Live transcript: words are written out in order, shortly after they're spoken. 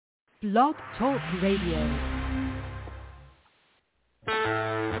Blog Talk Radio.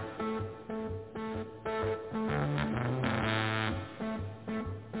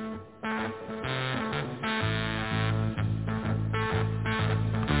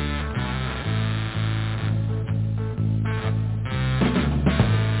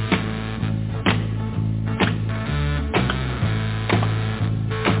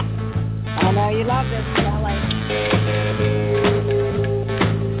 I know you love this, Kelly.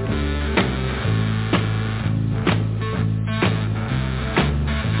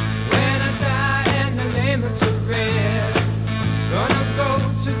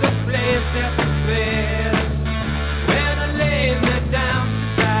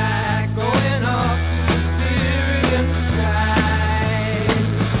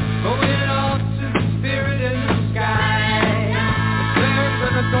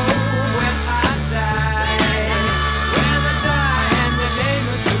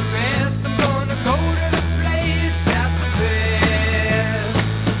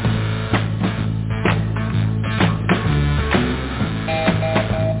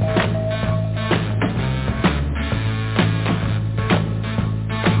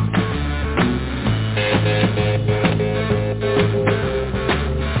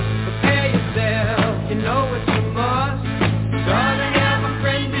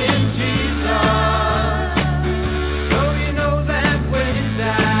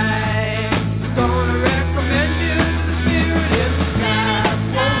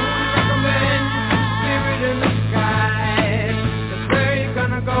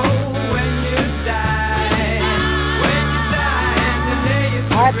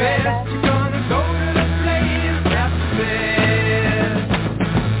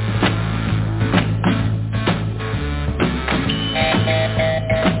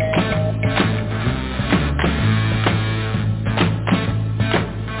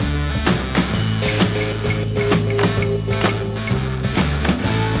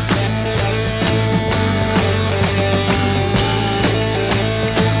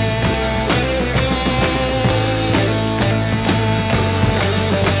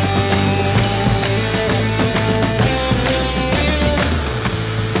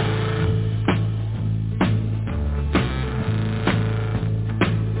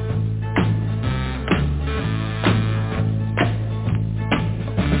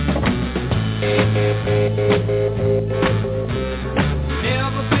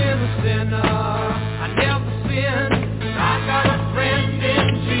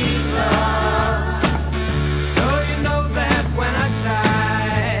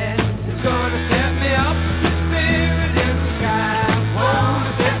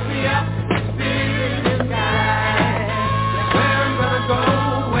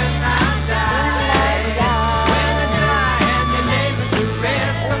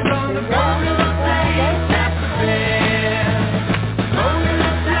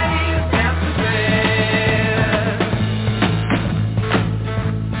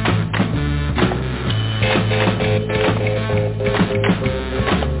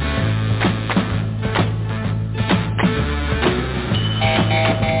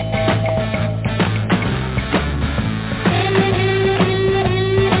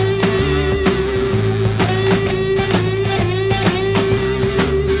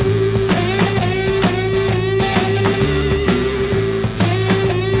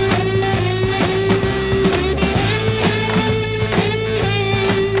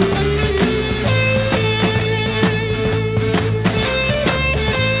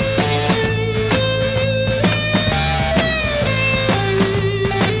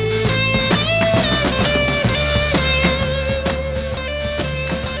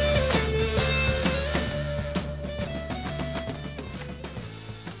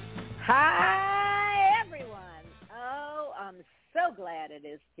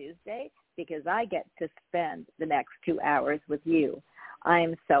 Because I get to spend the next 2 hours with you. I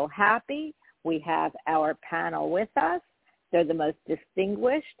am so happy we have our panel with us. They're the most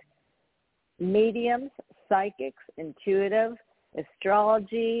distinguished mediums, psychics, intuitive,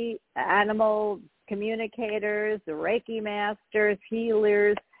 astrology, animal communicators, Reiki masters,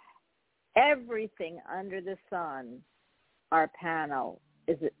 healers, everything under the sun. Our panel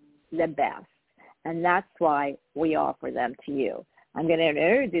is the best, and that's why we offer them to you. I'm going to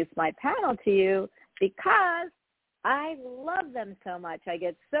introduce my panel to you because I love them so much. I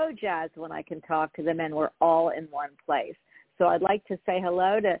get so jazzed when I can talk to them, and we're all in one place. So I'd like to say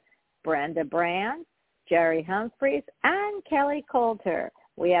hello to Brenda Brand, Jerry Humphreys, and Kelly Coulter.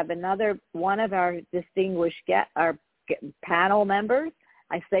 We have another one of our distinguished our panel members.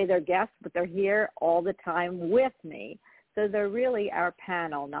 I say they're guests, but they're here all the time with me. So they're really our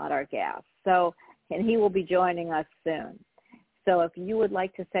panel, not our guests. So, and he will be joining us soon. So if you would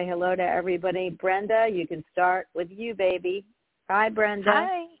like to say hello to everybody, Brenda, you can start with you, baby. Hi, Brenda.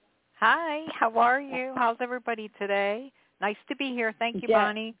 Hi. Hi. How are you? How's everybody today? Nice to be here. Thank you,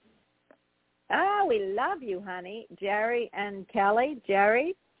 Bonnie. Oh, we love you, honey. Jerry and Kelly.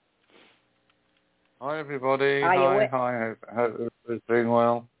 Jerry? Hi, everybody. Hi. I hope everybody's doing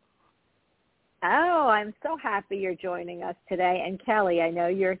well. Oh, I'm so happy you're joining us today. And Kelly, I know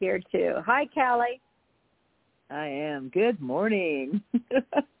you're here too. Hi, Kelly. I am. Good morning.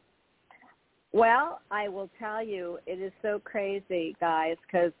 Well, I will tell you, it is so crazy, guys,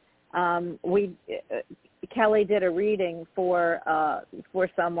 because Kelly did a reading for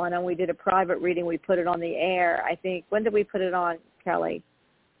someone, and we did a private reading. We put it on the air. I think, when did we put it on, Kelly?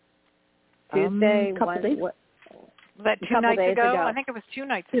 Tuesday? Was that 2 nights ago? I think it was 2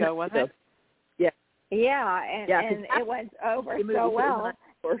 nights ago, wasn't it? Yeah. Yeah, and it went over so well.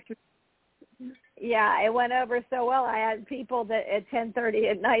 Yeah, it went over so well. I had people that at 10:30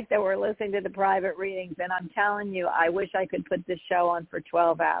 at night that were listening to the private readings, and I'm telling you, I wish I could put this show on for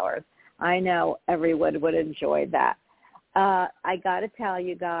 12 hours. I know everyone would enjoy that. I got to tell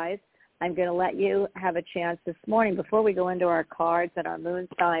you guys, I'm going to let you have a chance this morning before we go into our cards and our moon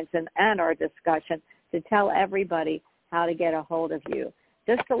signs and our discussion to tell everybody how to get a hold of you.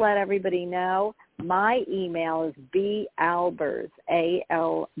 Just to let everybody know, my email is balbers, ALBERS,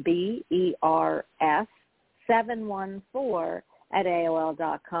 714 at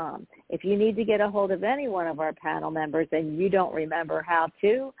AOL.com. If you need to get a hold of any one of our panel members and you don't remember how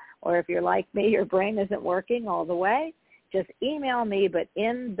to, or if you're like me, your brain isn't working all the way, just email me, but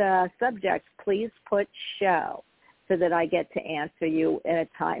in the subject, please put show so that I get to answer you in a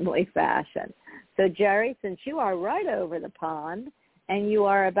timely fashion. So, Jerry, since you are right over the pond and you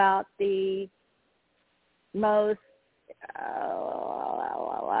are about the most,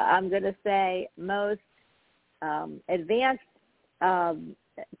 I'm going to say, most advanced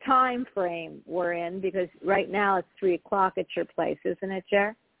time frame we're in, because right now it's 3 o'clock at your place, isn't it,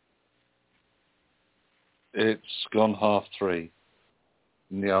 Jer? It's gone 3:30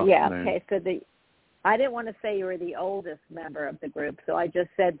 in the afternoon. Yeah, okay. So I didn't want to say you were the oldest member of the group, so I just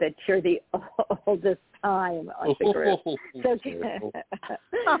said that you're the oldest time of the group. So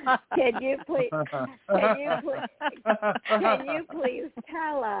can you please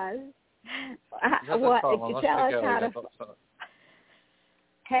tell us how to...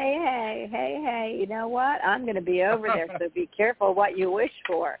 Hey, you know what? I'm going to be over there, so be careful what you wish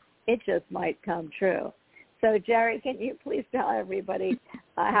for. It just might come true. So, Jerry, can you please tell everybody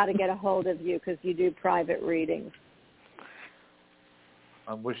how to get a hold of you, because you do private readings?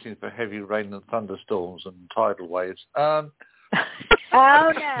 I'm wishing for heavy rain and thunderstorms and tidal waves. Oh,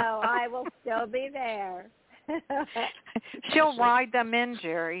 no, I will still be there. She'll ride them in,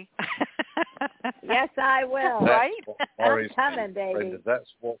 Jerry. Yes, I will. Right? I'm coming, baby. Brenda, that's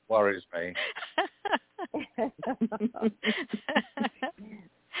what worries me.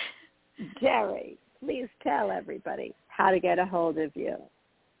 Jerry, please tell everybody how to get a hold of you.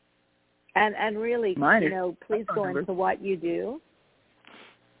 And really, please go into what you do.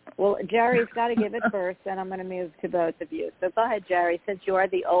 Well, Jerry's got to give it first, and I'm going to move to both of you. So go ahead, Jerry, since you are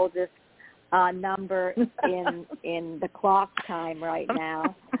the oldest number in the clock time right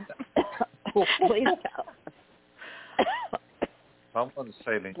now. Please tell us. Someone's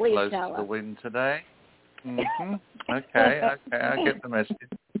sailing close to the wind today. Mm-hmm. Okay, I get the message.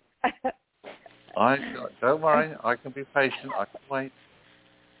 Don't worry, I can be patient. I can wait.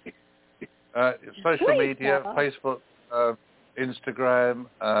 Social media, Facebook, Instagram,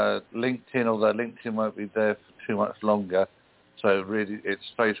 LinkedIn, although LinkedIn won't be there for too much longer. So really,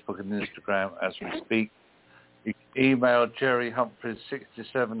 it's Facebook and Instagram as we speak. You can email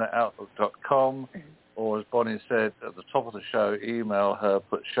jerryhumphreys67@outlook.com, or as Bonnie said at the top of the show, email her,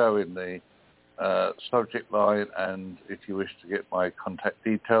 put show in the subject line, and if you wish to get my contact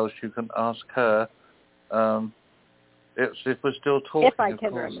details, you can ask her. If we're still talking, if I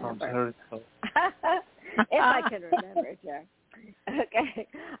can remember. If I can remember, Jerry. Okay.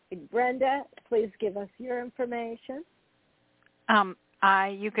 Brenda, please give us your information.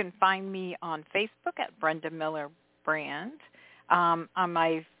 You can find me on Facebook at Brenda Miller Brand. On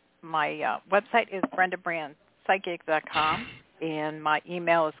my website is BrendaBrandPsychic.com, and my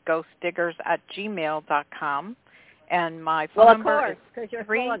email is ghostdiggers@gmail.com, and my phone number is because you're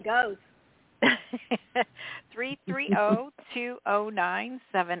full of ghosts.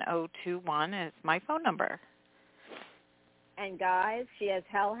 330-209-7021 is my phone number. And guys, she has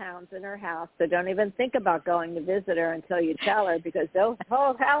hellhounds in her house, so don't even think about going to visit her until you tell her, because those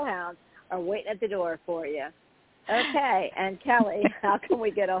whole hellhounds are waiting at the door for you. Okay, and Kelly, how can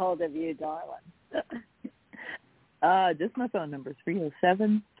we get a hold of you, darling? Just my phone number,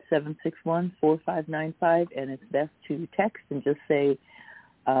 307-761-4595, and it's best to text and just say,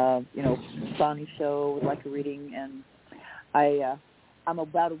 Bonnie Show, would like a reading, and I'm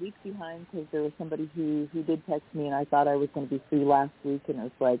about a week behind because there was somebody who did text me, and I thought I was going to be free last week, and it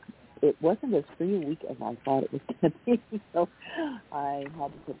was like, it wasn't as free a week as I thought it was going to be, so I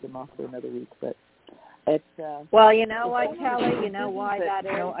had to put them off for another week, but it's... well, you know what, Kelly, you know why that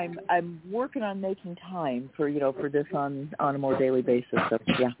is? I'm working on making time for this on a more daily basis, so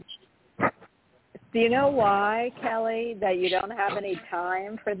yeah. Do you know why, Kelly, that you don't have any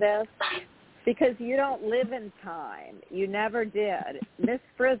time for this? Because you don't live in time. You never did. Miss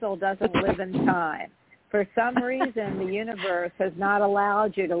Frizzle doesn't live in time. For some reason, the universe has not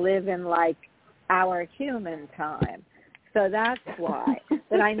allowed you to live in, like, our human time. So that's why.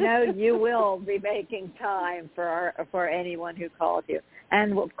 But I know you will be making time for anyone who calls you.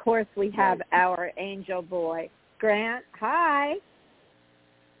 And, of course, we have our angel boy, Grant. Hi.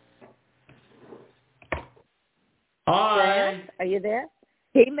 Hi. Grant, are you there?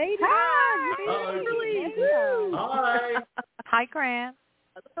 He made it. Hi. Hi. Hi, Grant.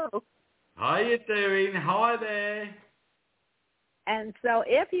 Hello. How you doing? Hi there. And so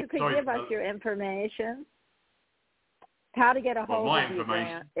if you could give us your information, how to get a hold of you,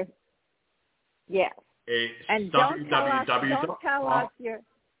 Grant. Yes. It's and don't tell us your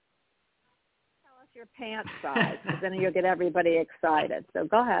pant size, because then you'll get everybody excited. So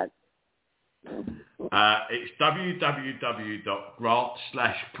go ahead. It's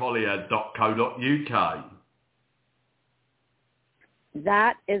www.grant/Colyer.co.uk.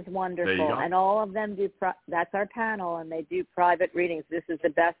 That is wonderful. And all of them do, that's our panel, and they do private readings. This is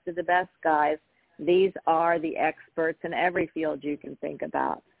the best of the best, guys. These are the experts in every field you can think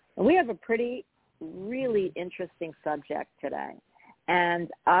about. And we have a really interesting subject today. And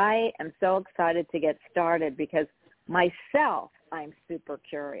I am so excited to get started because myself, I'm super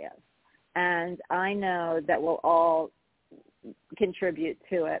curious. And I know that we'll all contribute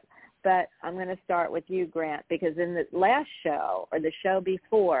to it. But I'm going to start with you, Grant, because in the last show, or the show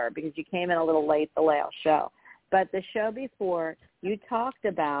before, because you came in a little late the last show, but the show before, you talked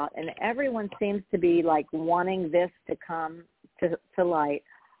about, and everyone seems to be like wanting this to come to light.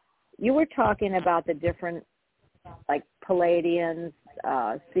 You were talking about the different, like Palladians,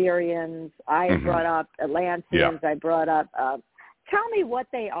 Syrians. I brought up Atlantians. Yeah. I brought up. Tell me what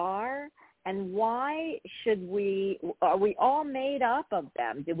they are. And why are we all made up of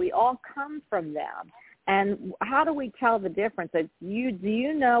them? Did we all come from them? And how do we tell the difference? Do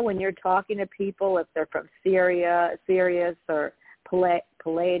you know when you're talking to people if they're from Sirius or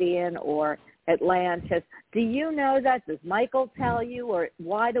Palladian or Atlantis? Do you know that? Does Michael tell you? Or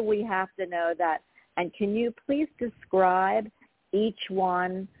why do we have to know that? And can you please describe each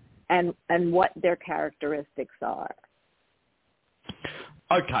one and what their characteristics are?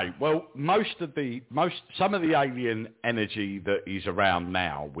 Okay, well, some of the alien energy that is around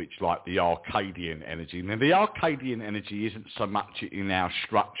now, which like the Arcadian energy. Now, the Arcadian energy isn't so much in our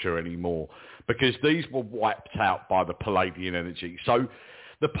structure anymore because these were wiped out by the Palladian energy. So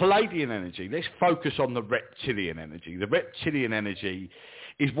the Palladian energy, let's focus on the reptilian energy. The reptilian energy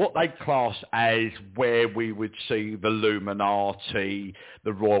is what they class as where we would see the Illuminati,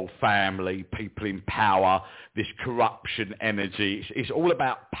 the royal family, people in power, this corruption energy. It's all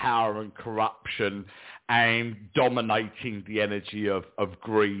about power and corruption and dominating the energy of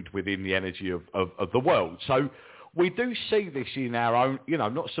greed within the energy of the world. So we do see this in our own,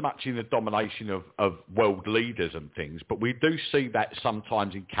 not so much in the domination of world leaders and things, but we do see that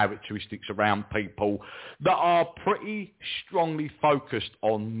sometimes in characteristics around people that are pretty strongly focused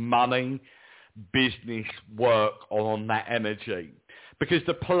on money, business, work, on that energy. Because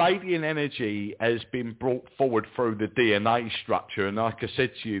the Palladian energy has been brought forward through the DNA structure, and like I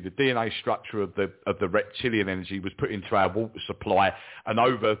said to you, the DNA structure of the reptilian energy was put into our water supply, and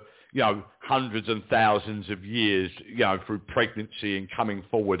over hundreds and thousands of years, through pregnancy and coming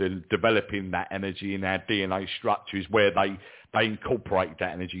forward and developing that energy in our DNA structures where they incorporate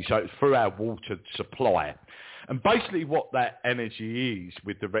that energy. So it's through our water supply. And basically what that energy is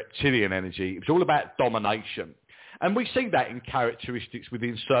with the reptilian energy, it's all about domination. And we see that in characteristics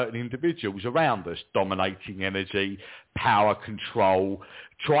within certain individuals around us, dominating energy, power, control,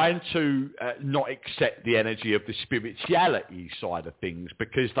 trying to not accept the energy of the spirituality side of things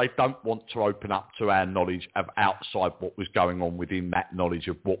because they don't want to open up to our knowledge of outside what was going on within that knowledge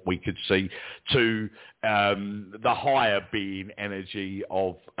of what we could see to the higher being energy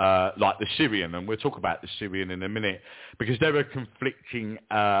of like the Syrian. And we'll talk about the Syrian in a minute because they're a conflicting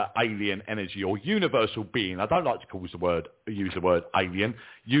alien energy or universal being. I don't like to use the word alien,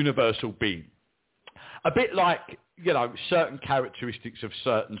 universal being. A bit like, you know, certain characteristics of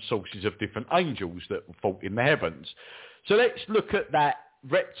certain sources of different angels that were fought in the heavens. So let's look at that.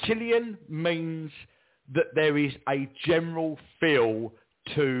 Reptilian means that there is a general feel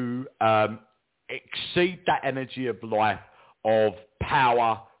to exceed that energy of life of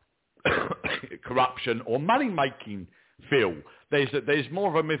power, corruption, or money-making feel. There's more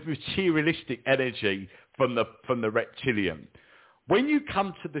of a materialistic energy from the reptilian. When you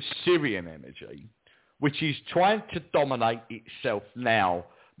come to the Syrian energy, which is trying to dominate itself now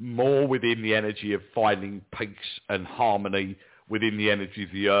more within the energy of finding peace and harmony within the energy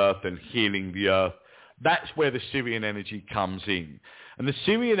of the earth and healing the earth. That's where the Syrian energy comes in. And the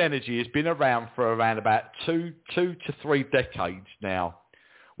Syrian energy has been around for around about two to 3 decades now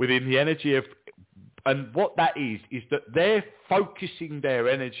within the energy of, and what that is that they're focusing their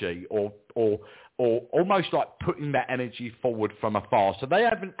energy or almost like putting that energy forward from afar. So they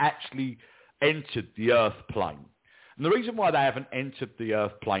haven't actually entered the earth plane. And the reason why they haven't entered the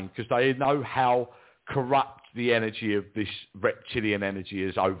earth plane, because they know how corrupt the energy of this reptilian energy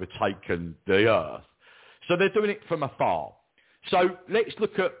has overtaken the earth. So they're doing it from afar. So let's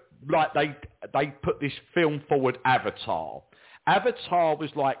look at, like, they put this film forward, Avatar. Avatar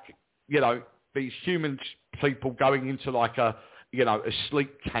was like, you know, these human people going into like a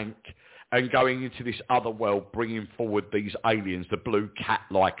sleep tank and going into this other world, bringing forward these aliens, the blue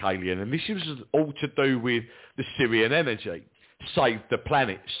cat-like alien. And this was all to do with the Syrian energy. Save the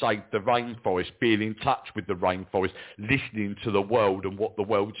planet, save the rainforest, being in touch with the rainforest, listening to the world and what the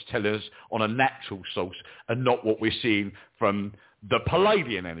world's telling us on a natural source and not what we're seeing from the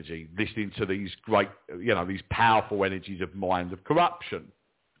Palladian energy, listening to these great, you know, these powerful energies of mind of corruption.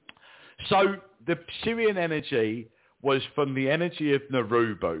 So the Syrian energy was from the energy of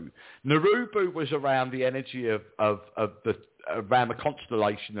Narubu. Narubu was around the energy of around the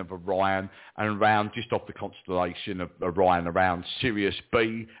constellation of Orion and around just off the constellation of Orion, around Sirius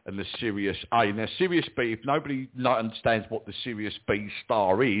B and the Sirius A. Now, Sirius B, if nobody understands what the Sirius B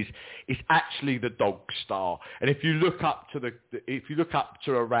star is, it's actually the dog star. And if you look up to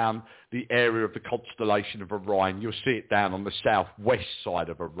around the area of the constellation of Orion, you'll see it down on the southwest side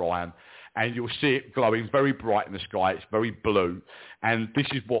of Orion. And you'll see it glowing very bright in the sky. It's very blue. And this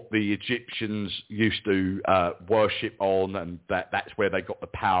is what the Egyptians used to worship on, and that's where they got the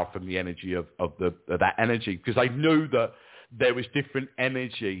power from the energy of that energy, because they knew that there was different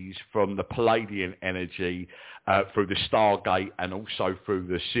energies from the Palladian energy through the Stargate and also through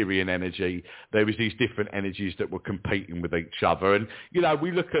the Syrian energy. There was these different energies that were competing with each other. And, you know,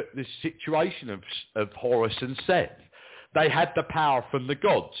 we look at the situation of Horus and Seth. They had the power from the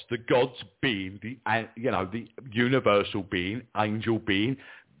gods being the universal being, angel being,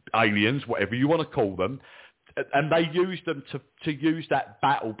 aliens, whatever you want to call them. And they used them to use that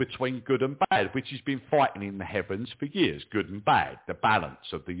battle between good and bad, which has been fighting in the heavens for years, good and bad. The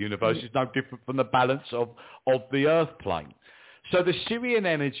balance of the universe is no different from the balance of the earth plane. So the Syrian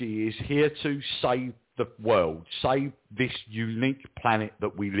energy is here to save the world, save this unique planet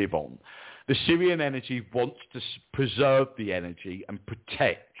that we live on. The Syrian energy wants to preserve the energy and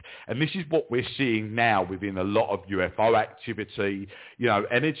protect. And this is what we're seeing now within a lot of UFO activity, you know,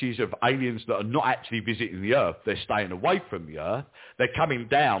 energies of aliens that are not actually visiting the Earth. They're staying away from the Earth. They're coming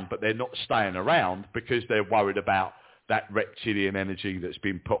down, but they're not staying around because they're worried about that reptilian energy that's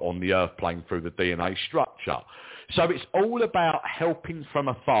been put on the Earth plane through the DNA structure. So it's all about helping from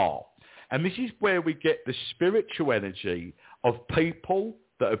afar. And this is where we get the spiritual energy of people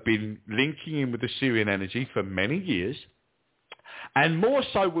that have been linking in with the Syrian energy for many years. And more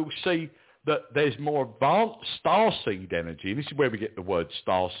so, we'll see that there's more advanced starseed energy, and this is where we get the word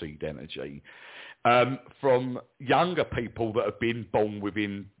starseed energy, from younger people that have been born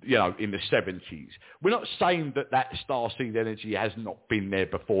within, you know, in the 70s. We're not saying that starseed energy has not been there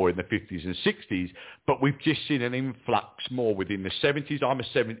before in the 50s and 60s, but we've just seen an influx more within the 70s. I'm a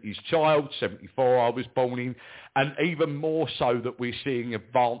 70s child, 74 I was born in, and even more so that we're seeing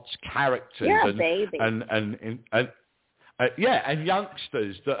advanced characters and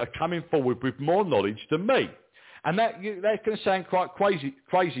youngsters that are coming forward with more knowledge than me. And that's going to sound quite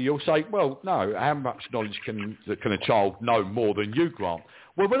crazy. You'll say, well, no, how much knowledge can a child know more than you, Grant?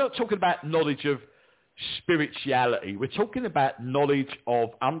 Well, we're not talking about knowledge of spirituality. We're talking about knowledge of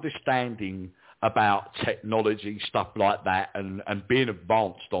understanding about technology, stuff like that, and being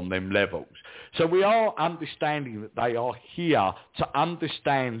advanced on them levels. So we are understanding that they are here to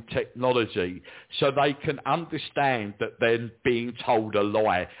understand technology so they can understand that they're being told a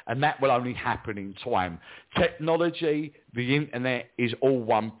lie, and that will only happen in time. Technology, the internet is all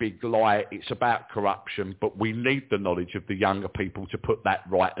one big lie. It's about corruption, but we need the knowledge of the younger people to put that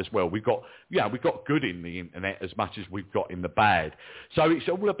right as well. We've got good in the internet as much as we've got in the bad. So it's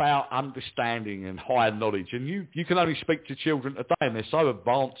all about understanding and higher knowledge. And you can only speak to children today, and they're so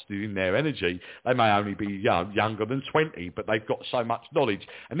advanced in their energy. They may only be younger than 20, but they've got so much knowledge.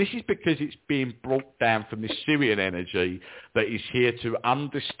 And this is because it's being brought down from this Syrian energy that is here to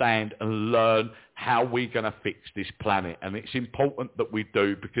understand and learn how we're going to fix this planet. And it's important that we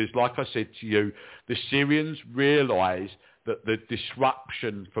do, because like I said to you, the Syrians realise that the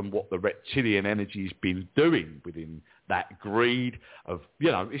disruption from what the reptilian energy has been doing within that greed of,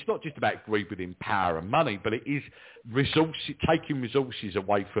 it's not just about greed within power and money, but it is taking resources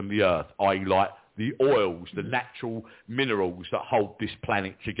away from the earth, i.e. like the oils, the natural minerals that hold this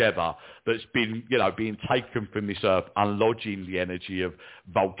planet together, that's been, being taken from this earth, unlodging the energy of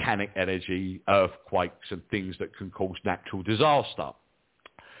volcanic energy, earthquakes and things that can cause natural disaster.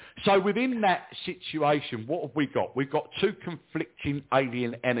 So within that situation, what have we got? We've got two conflicting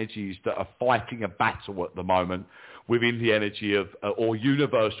alien energies that are fighting a battle at the moment within the energy of, or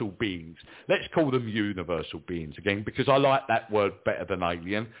universal beings. Let's call them universal beings again, because I like that word better than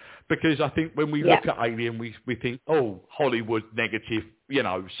alien, because I think when we look at alien, we think, oh, Hollywood negative,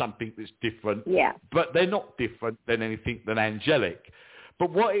 something that's different. Yeah. But they're not different than anything than angelic.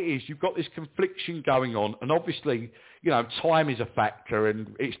 But what it is, you've got this confliction going on, and obviously, time is a factor,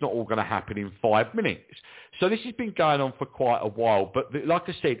 and it's not all going to happen in 5 minutes. So this has been going on for quite a while, but like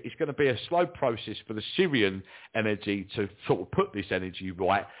I said, it's going to be a slow process for the Syrian energy to sort of put this energy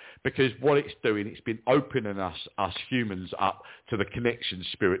right, because what it's doing, it's been opening us humans up to the connection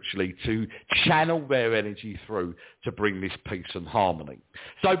spiritually to channel their energy through to bring this peace and harmony.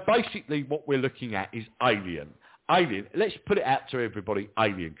 So basically what we're looking at is alien. Alien, let's put it out to everybody,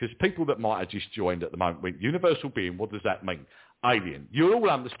 alien, because people that might have just joined at the moment went, universal being, what does that mean? Alien. You'll all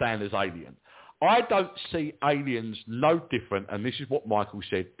understand as alien. I don't see aliens no different, and this is what Michael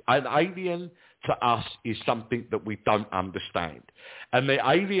said. An alien to us is something that we don't understand. And the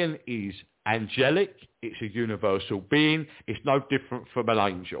alien is angelic, it's a universal being, it's no different from an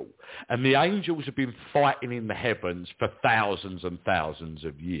angel. And the angels have been fighting in the heavens for thousands and thousands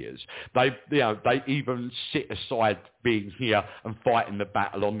of years. They even sit aside being here and fighting the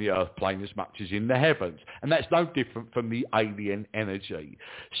battle on the earth plane as much as in the heavens. And that's no different from the alien energy.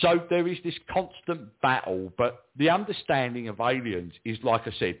 So there is this constant battle, but the understanding of aliens is, like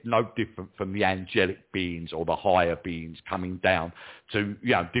I said, no different from the angelic beings or the higher beings coming down to,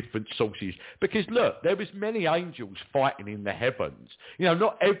 different sources. Because look, there was many angels fighting in the heavens.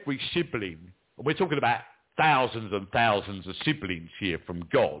 Not every sibling, we're talking about thousands and thousands of siblings here from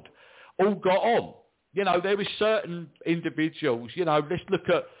God, all got on. There were certain individuals, let's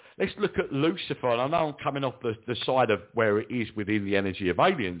look at Lucifer, and I know I'm coming off the side of where it is within the energy of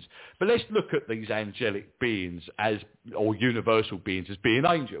aliens, but let's look at these angelic beings or universal beings as being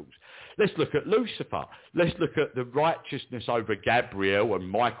angels. Let's look at Lucifer. Let's look at the righteousness over Gabriel and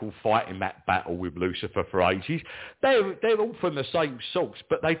Michael fighting that battle with Lucifer for ages. They're all from the same source,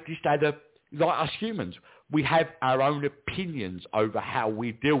 but they just had like us humans, we have our own opinions over how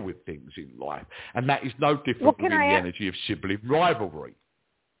we deal with things in life, and that is no different from the energy of sibling rivalry.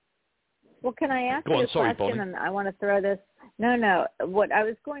 Well, can I ask you a question? Bonnie. And I want to throw this. No. What I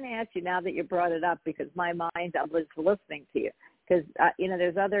was going to ask you now that you brought it up, because my mind, I was listening to you. Because,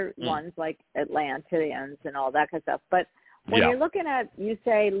 there's other ones like Atlantians and all that kind of stuff. But when you're looking at, you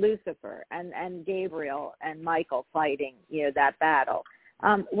say Lucifer and Gabriel and Michael fighting, that battle,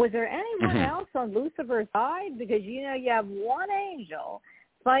 was there anyone else on Lucifer's side? Because, you have one angel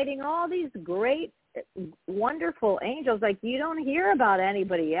fighting all these great, wonderful angels. Like, you don't hear about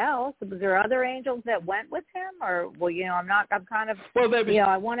anybody else. Was there other angels that went with him? Or, I'm kind of,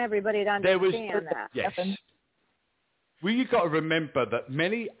 I want everybody to understand that. Yes. Well, you've got to remember that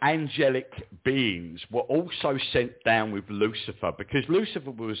many angelic beings were also sent down with Lucifer, because Lucifer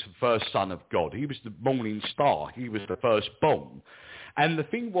was the first son of God. He was the morning star. He was the firstborn. And the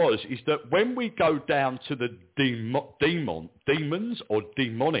thing is that when we go down to the demons or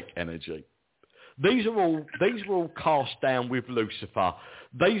demonic energy, these were all cast down with Lucifer.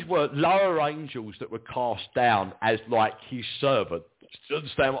 These were lower angels that were cast down as like his servants. Do you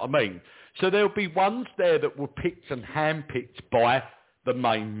understand what I mean? So there'll be ones there that were picked and handpicked by the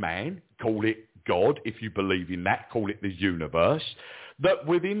main man, call it God, if you believe in that, call it the universe, that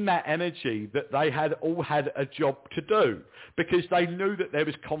within that energy that they had all had a job to do, because they knew that there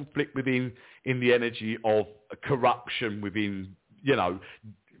was conflict within in the energy of corruption within, you know,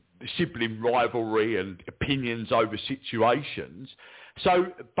 sibling rivalry and opinions over situations. So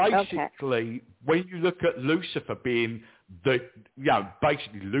basically, when you look at Lucifer being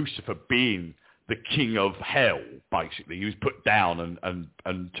basically Lucifer being the king of hell, basically, he was put down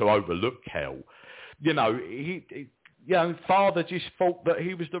and to overlook hell. You know, Father just thought that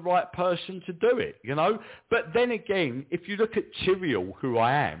he was the right person to do it, you know. But then again, if you look at Tyrael, who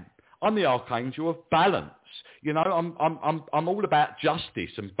I am, I'm the archangel of balance. You know, I'm all about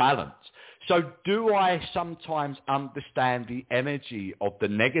justice and balance. So do I sometimes understand the energy of the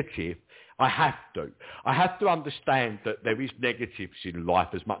negative? I have to. I have to understand that there is negatives in life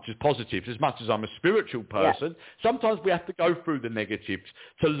as much as positives. As much as I'm a spiritual person, sometimes we have to go through the negatives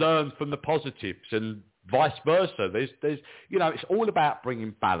to learn from the positives, and vice versa. There's you know, it's all about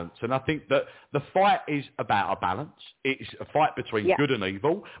bringing balance. And I think that the fight is about a balance. It's a fight between good and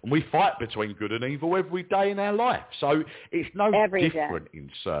evil, and we fight between good and evil every day in our life. So it's no different in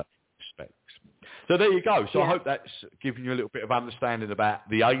certain respects. So there you go. So I hope that's given you a little bit of understanding about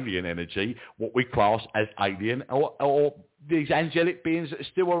the alien energy, what we class as alien, or these angelic beings that are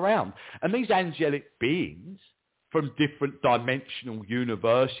still around. And these angelic beings from different dimensional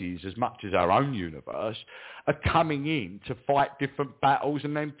universes, as much as our own universe, are coming in to fight different battles,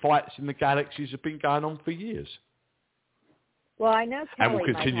 and then fights in the galaxies have been going on for years. Well, I know Kelly and will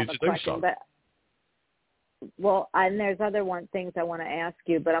continue might have to a do question, so. But, well, and there's other things I want to ask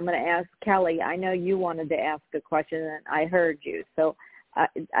you, but I'm going to ask Kelly. I know you wanted to ask a question, and I heard you. So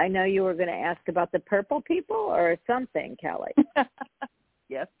I know you were going to ask about the purple people or something, Kelly.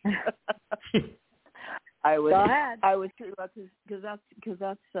 Yes. I was. Go ahead. I was curious because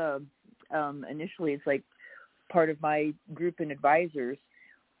that's initially it's like part of my group and advisors.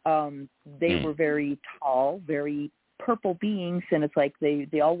 They were very tall, very purple beings, and it's like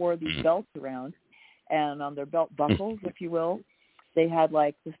they all wore these belts around, and on their belt buckles, if you will, they had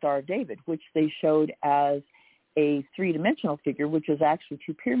like the Star of David, which they showed as a three-dimensional figure, which is actually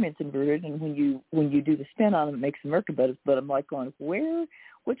two pyramids inverted, and when you do the spin on them, it makes them Merkabah. But I'm like going,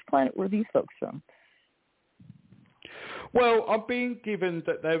 which planet were these folks from? Well, I'm being given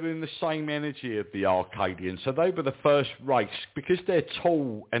that they were in the same energy of the Arcadians, so they were the first race. Because they're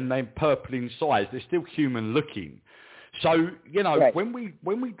tall and they're purple in size, they're still human-looking. So, you know, when we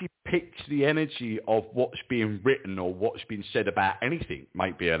depict the energy of what's being written or what's been said about anything,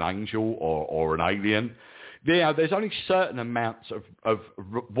 maybe an angel or an alien, there's only certain amounts of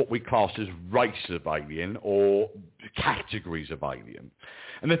what we class as race of alien or categories of alien.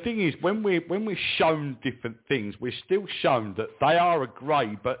 And the thing is, when we're shown different things, we're still shown that they are a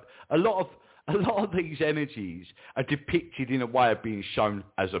grey, but a lot of these energies are depicted in a way of being shown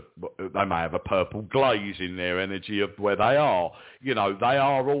as they may have a purple glaze in their energy of where they are. You know, they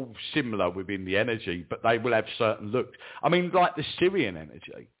are all similar within the energy, but they will have certain looks. I mean, like the Syrian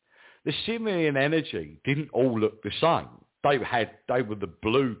energy. The Syrian energy didn't all look the same. They were the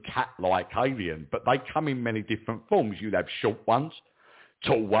blue cat-like alien, but they come in many different forms. You'd have short ones,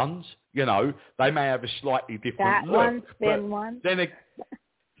 tall ones. You know, they may have a slightly different look. One, thin one.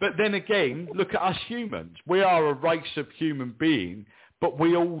 But then again, look at us humans. We are a race of human being, but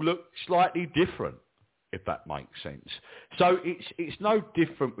we all look slightly different, if that makes sense. So it's no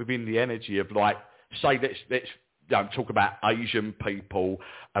different within the energy of, like, say, let's talk about Asian people,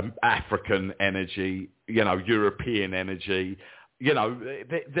 African energy, you know, European energy. You know,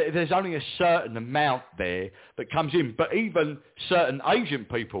 there's only a certain amount there that comes in. But even certain Asian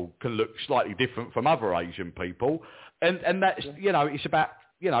people can look slightly different from other Asian people. And that's, you know, it's about,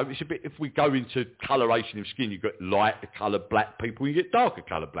 you know, it's a bit, if we go into coloration of skin, you've got lighter coloured black people, you get darker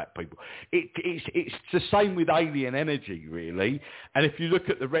coloured black people. It's the same with alien energy, really. And if you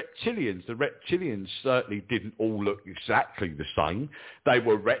look at the reptilians certainly didn't all look exactly the same. They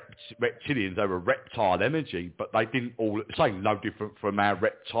were reptilians, they were reptile energy, but they didn't all look the same, no different from our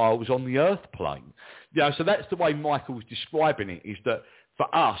reptiles on the earth plane. You know, so that's the way Michael's describing it, is that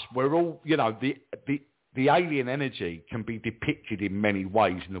for us, we're all, you know, the alien energy can be depicted in many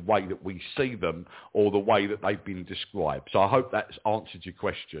ways, in the way that we see them or the way that they've been described. So I hope that's answered your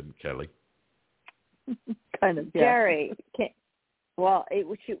question, Kelly. Kind of, yeah. Jerry,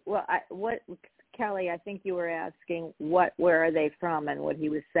 Kelly, I think you were asking where are they from, and what he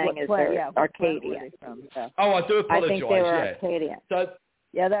was saying is they're Arcadian. Oh, I do apologise. I think they were Arcadian. So,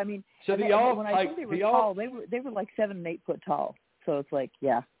 yeah, I mean, so when I think they were tall, they were like 7 and 8 foot tall. So it's like,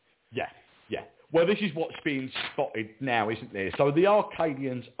 yeah. Yeah. Well, this is what's being spotted now, isn't there? So the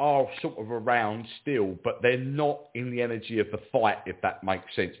Arcadians are sort of around still, but they're not in the energy of the fight, if that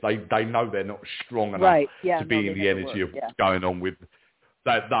makes sense. They know they're not strong enough to be in the energy of what's going on with...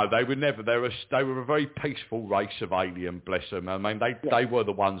 No, they were never. They were a very peaceful race of alien, bless them. I mean, they were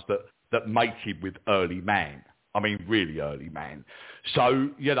the ones that mated with early man. I mean, really early man. So,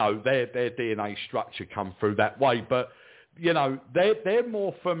 you know, their DNA structure come through that way, but... You know, they're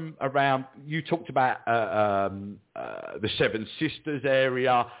more from around, you talked about the Seven Sisters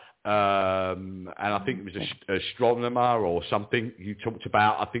area, and I think it was a astronomer or something you talked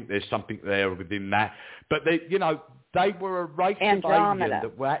about. I think there's something there within that. But, they were a race of alien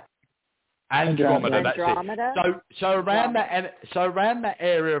that were... Andromeda, that's it. So around that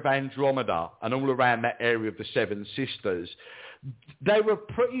area of Andromeda and all around that area of the Seven Sisters, they were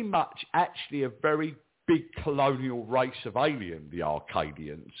pretty much actually a very big colonial race of alien, the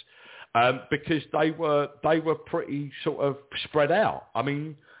Arcadians, because they were pretty sort of spread out. I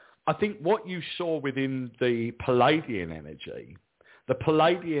mean, I think what you saw within the Palladian energy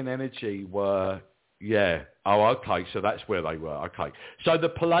were, so that's where they were. Okay, so the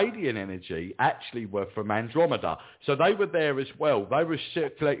Palladian energy actually were from Andromeda, so they were there as well. They were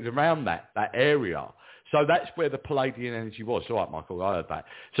circulated around that area. So that's where the Palladian energy was. All right, Michael, I heard that.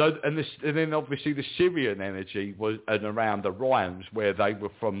 So, and then obviously the Syrian energy was around Orion's, where they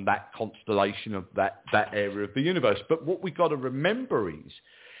were from that constellation of that area of the universe. But what we got to remember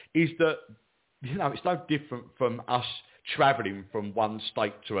is that, it's no different from us travelling from one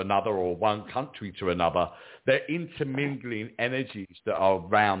state to another or one country to another. They're intermingling energies that are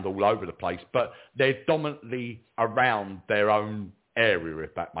around all over the place, but they're dominantly around their own area,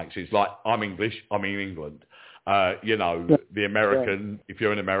 if that makes sense. Like, I'm English, I'm in England. The American, if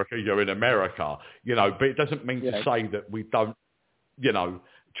you're in America, you're in America. But it doesn't mean to say that we don't,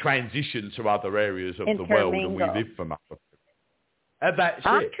 transition to other areas of the world and we live from other. And that's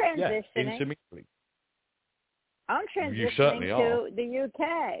I'm it. transitioning. Intermingling. I'm transitioning to the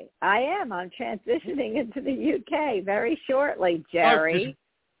UK. I am. I'm transitioning into the UK very shortly, Jerry.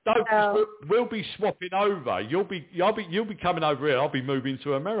 We'll be swapping over. You'll be coming over here. I'll be moving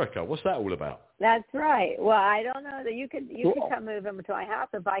to America. What's that all about? That's right. Well, I don't know that you could come move into my house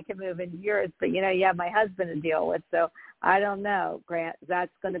if I can move into yours, but you have my husband to deal with, so I don't know, Grant.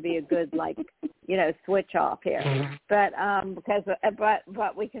 That's going to be a good switch off here. But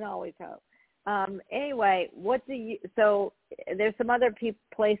but we can always hope. Anyway, so there's some other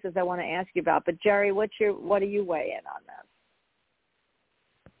places I want to ask you about, but Jerry, what do you weigh in on this?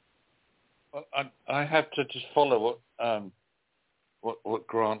 Well, I have to just follow what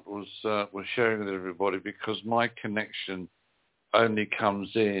Grant was sharing with everybody, because my connection only comes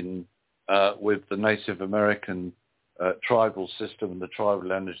in with the Native American tribal system and the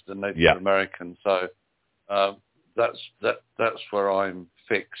tribal energy, the Native American. So that's where I'm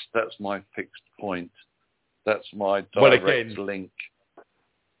fixed. That's my fixed point. That's my direct link.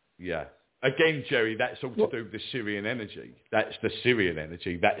 Yeah. Again, Jerry, that's all to do with the Syrian energy. That's the Syrian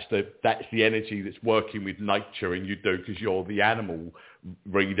energy. That's the energy that's working with nature, and you do because you're the animal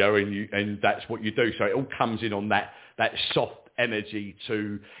reader, and that's what you do. So it all comes in on that soft energy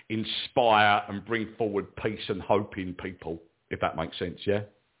to inspire and bring forward peace and hope in people, if that makes sense. Yeah.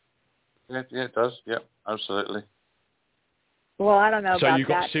 Yeah, it does. Yeah, absolutely. Well, I don't know about that. So you've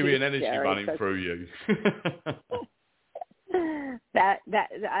got Syrian energy Jerry, running through you. That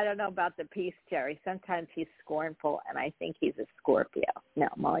I don't know about the peace, Jerry. Sometimes he's scornful, and I think he's a Scorpio. No,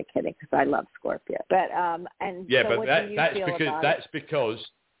 I'm only kidding, because I love Scorpio. But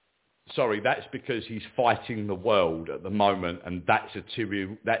that's because he's fighting the world at the moment, and that's a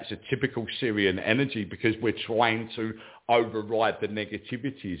typical Syrian energy, because we're trying to override the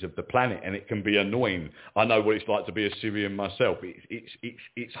negativities of the planet, and it can be annoying. I know what it's like to be a Syrian myself.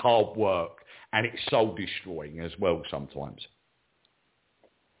 It's hard work, and it's soul destroying as well sometimes.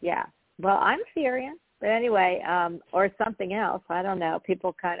 Yeah. Well, I'm Syrian, but anyway, or something else. I don't know.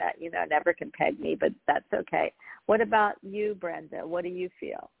 People kind of, never can peg me, but that's okay. What about you, Brenda? What do you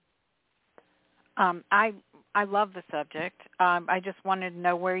feel? I love the subject. I just wanted to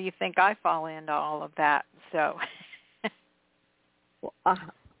know where you think I fall into all of that. So.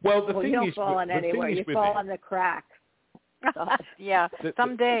 Well, the thing you don't is, fall in anywhere. You fall on the cracks. Yeah,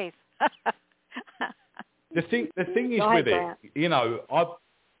 some days. The thing is with it,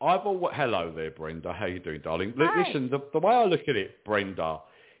 I've always... Hello there, Brenda. How you doing, darling? Hi. Listen, the way I look at it, Brenda,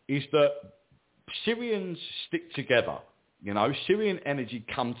 is that Syrians stick together. Syrian energy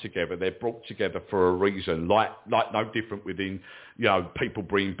come together. They're brought together for a reason. Like no different within, people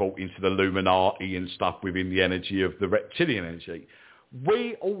being brought into the Illuminati and stuff within the energy of the reptilian energy.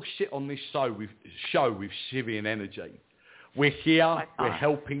 We all sit on this show with Syrian energy. We're here, we're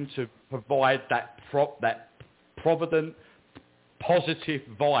helping to provide that provident, positive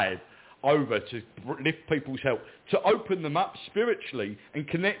vibe over to lift people's health, to open them up spiritually and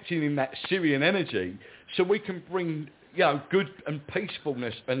connecting in that Syrian energy so we can bring, good and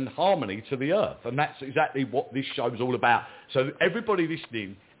peacefulness and harmony to the earth. And that's exactly what this show is all about. So everybody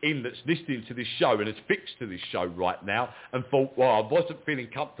listening that's listening to this show and is fixed to this show right now and thought, well, I wasn't feeling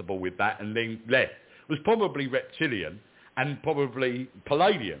comfortable with that and then left, was probably reptilian and probably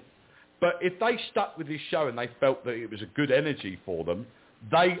Palladian. But if they stuck with this show and they felt that it was a good energy for them,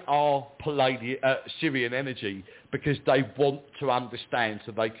 they are Syrian energy because they want to understand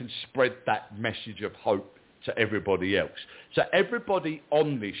so they can spread that message of hope to everybody else. So everybody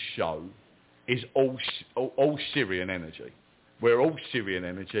on this show is all Syrian energy. We're all Syrian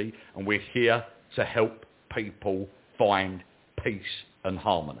energy and we're here to help people find peace and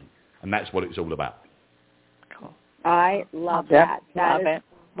harmony. And that's what it's all about. Cool. I love that.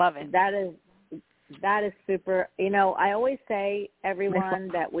 Love it. That is super. I always say, everyone,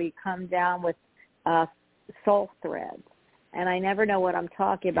 that we come down with soul threads, and I never know what I'm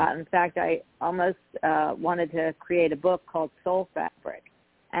talking about. In fact, I almost wanted to create a book called Soul Fabric,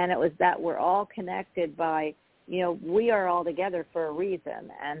 and it was that we're all connected by, we are all together for a reason,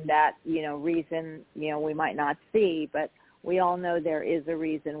 and that, reason, we might not see, but we all know there is a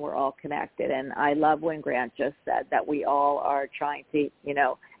reason we're all connected. And I love when Grant just said that we all are trying to,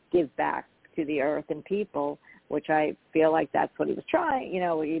 give back to the earth and people, which I feel like that's what he was trying.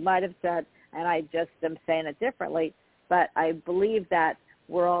 He might have said, and I just am saying it differently, but I believe that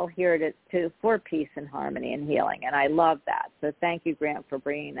we're all here for peace and harmony and healing, and I love that. So thank you, Grant, for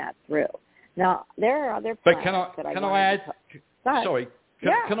bringing that through. Now, there are other planets Can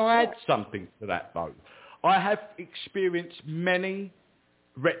I add something to that, though? I have experienced many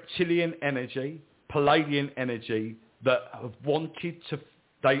reptilian energy, Palladian energy that have wanted to.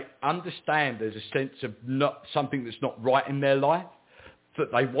 They understand there's a sense of something that's not right in their life,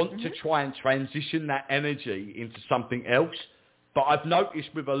 that they want to try and transition that energy into something else. But I've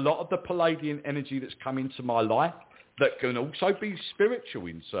noticed with a lot of the Palladian energy that's come into my life, that can also be spiritual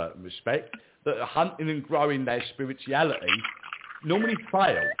in certain respect, that are hunting and growing their spirituality, normally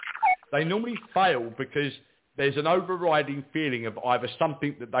fail. They normally fail because there's an overriding feeling of either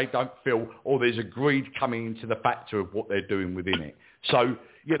something that they don't feel or there's a greed coming into the factor of what they're doing within it. So,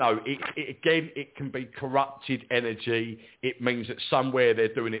 it can be corrupted energy. It means that somewhere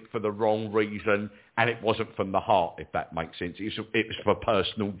they're doing it for the wrong reason and it wasn't from the heart, if that makes sense. It was for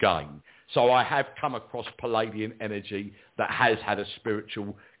personal gain. So I have come across Palladian energy that has had a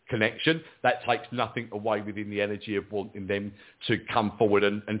spiritual connection. That takes nothing away within the energy of wanting them to come forward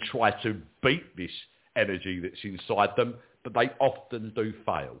and try to beat this energy that's inside them, but they often do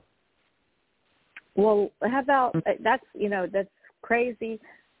fail. Well, how about, that's crazy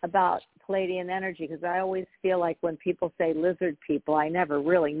about Palladian energy, because I always feel like when people say lizard people, I never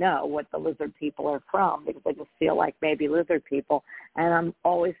really know what the lizard people are from, because I just feel like maybe lizard people, and I'm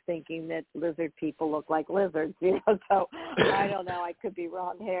always thinking that lizard people look like lizards, so I don't know, I could be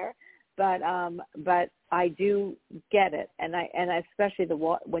wrong here, but I do get it, and especially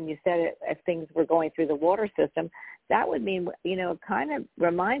when you said it, if things were going through the water system, that would mean, it kind of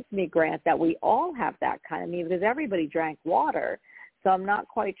reminds me, Grant, that we all have that kind of need, because everybody drank water. So I'm not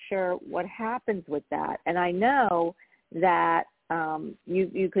quite sure what happens with that. And I know that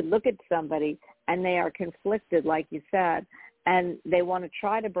you could look at somebody and they are conflicted, like you said, and they want to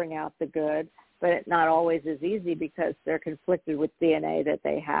try to bring out the good, but it not always is easy because they're conflicted with DNA that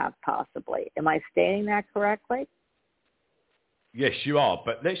they have, possibly. Am I stating that correctly? Yes, you are.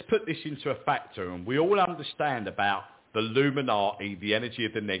 But let's put this into a factor, and we all understand about the Illuminati, the energy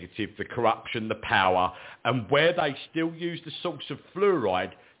of the negative, the corruption, the power, and where they still use the source of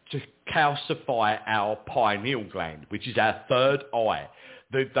fluoride to calcify our pineal gland, which is our third eye.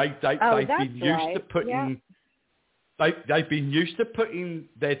 They've been used to putting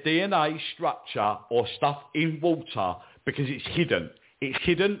their DNA structure or stuff in water because it's hidden. It's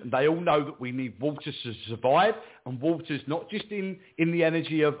hidden. They all know that we need water to survive, and water's not just in the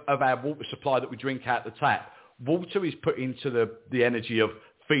energy of our water supply that we drink out the tap. Water is put into the energy of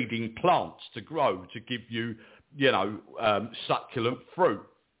feeding plants to grow, to give you, succulent fruit.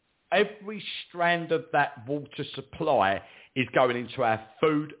 Every strand of that water supply is going into our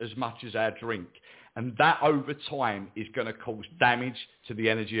food as much as our drink. And that over time is going to cause damage to the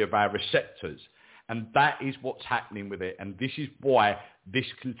energy of our receptors. And that is what's happening with it. And this is why this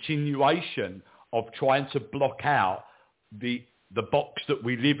continuation of trying to block out the box that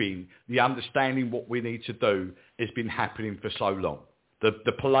we live in, the understanding what we need to do, has been happening for so long.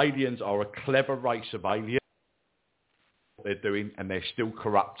 The Palladians are a clever race of aliens. What they're doing, and they're still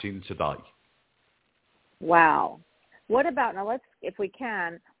corrupting today. Wow. What about, now let's, if we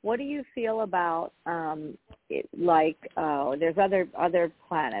can, what do you feel about, there's other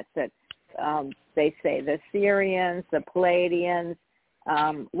planets that they say, the Syrians, the Palladians.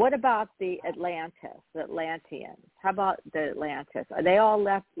 What about the Atlantians? How about the Atlantis? Are they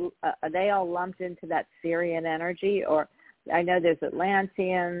all lumped into that Syrian energy? Or I know there's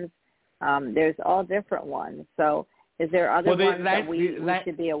Atlanteans, there's all different ones. So is there other ones that we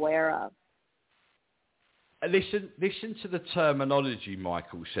should be aware of? Listen to the terminology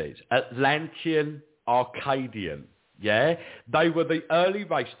Michael says. Atlantian, Arcadian. Yeah, they were the early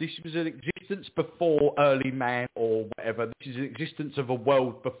race. This was an existence before early man or whatever. This is an existence of a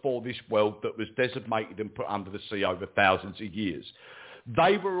world before this world that was decimated and put under the sea over thousands of years.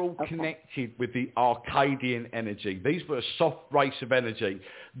 They were all connected with the Arcadian energy. These were a soft race of energy.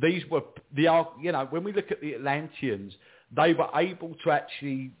 These were when we look at the Atlanteans, they were able to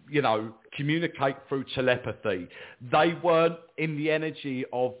actually, communicate through telepathy. They weren't in the energy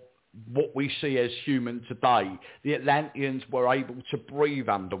of what we see as human today. The Atlanteans were able to breathe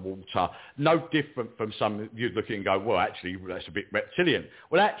underwater, no different from some, you'd look at and go, well, actually, that's a bit reptilian.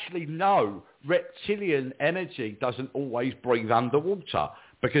 Well, actually, no. Reptilian energy doesn't always breathe underwater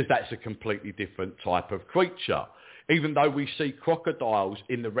because that's a completely different type of creature. Even though we see crocodiles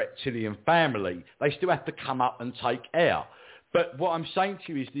in the reptilian family, they still have to come up and take air. But what I'm saying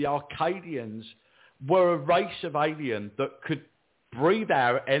to you is the Arcadians were a race of alien that could breathe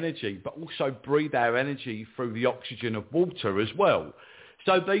our energy, but also breathe our energy through the oxygen of water as well.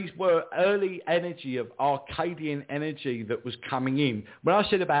 So these were early energy of Arcadian energy that was coming in. When I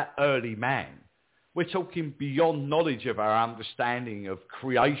said about early man, we're talking beyond knowledge of our understanding of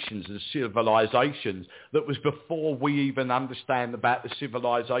creations and civilizations that was before we even understand about the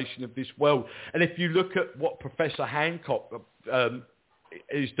civilization of this world. And if you look at what Professor Hancock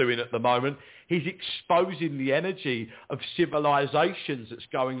is doing at the moment, he's exposing the energy of civilizations that's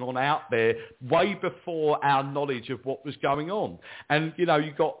going on out there way before our knowledge of what was going on. And, you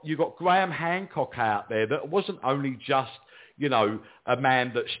got Graham Hancock out there that wasn't only just, a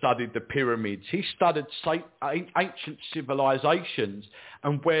man that studied the pyramids. He studied ancient civilizations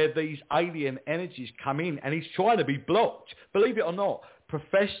and where these alien energies come in, and he's trying to be blocked. Believe it or not,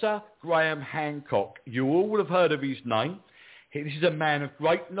 Professor Graham Hancock, you all would have heard of his name. This is a man of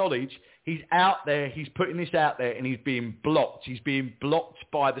great knowledge. He's out there, he's putting this out there, and he's being blocked. He's being blocked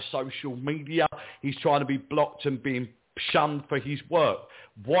by the social media. He's trying to be blocked and being shunned for his work.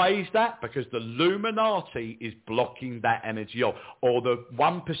 Why is that? Because the Illuminati is blocking that energy off, or the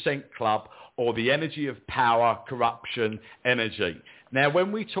 1% club, or the energy of power, corruption, energy. Now,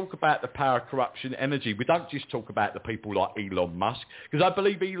 when we talk about the power, corruption, energy, we don't just talk about the people like Elon Musk, because I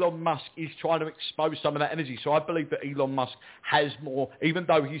believe Elon Musk is trying to expose some of that energy. So I believe that Elon Musk has more, even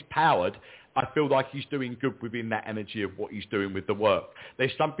though he's powered, I feel like he's doing good within that energy of what he's doing with the work.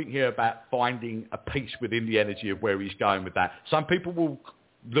 There's something here about finding a peace within the energy of where he's going with that. Some people will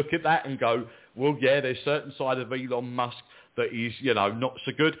look at that and go, well, yeah, there's certain side of Elon Musk that is, not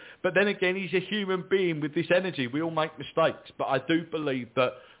so good. But then again, he's a human being with this energy. We all make mistakes. But I do believe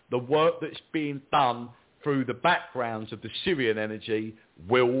that the work that's being done through the backgrounds of the Syrian energy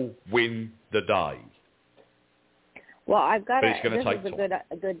will win the day. Well, I've got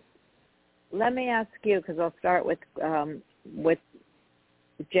a good. Let me ask you, because I'll start with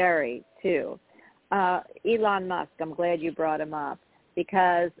Jerry too. Elon Musk. I'm glad you brought him up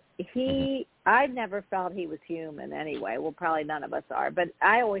because I never felt he was human anyway. Well, probably none of us are, but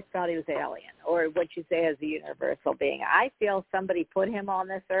I always thought he was alien, or what you say as a universal being. I feel somebody put him on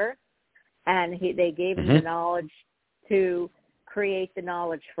this earth, and they gave him the knowledge to create the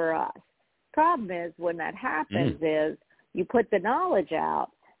knowledge for us. Problem is, when that happens is you put the knowledge out,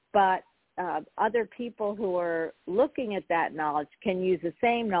 but other people who are looking at that knowledge can use the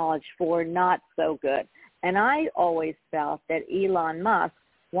same knowledge for not so good. And I always felt that Elon Musk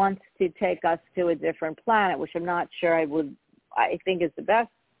wants to take us to a different planet, which I'm not sure I think is the best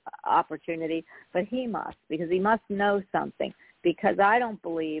opportunity, but he must, because he must know something, because I don't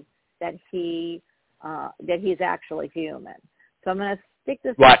believe that he's actually human. So I'm going to stick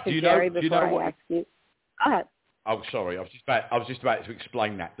this up to Jerry before I ask you. Go ahead. Oh, sorry. I was just about to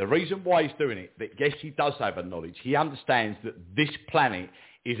explain that. The reason why he's doing it, that yes, he does have a knowledge. He understands that this planet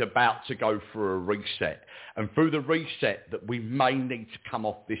is about to go through a reset. And through the reset that we may need to come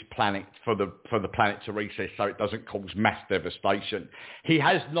off this planet for the planet to reset so it doesn't cause mass devastation. He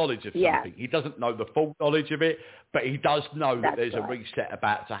has knowledge of something. He doesn't know the full knowledge of it, but he does know that there's a reset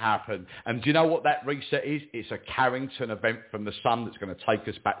about to happen. And do you know what that reset is? It's a Carrington event from the sun that's going to take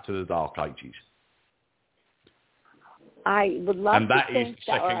us back to the Dark Ages. I would love and that to is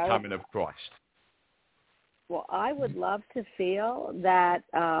the second coming of Christ. Well, I would love to feel that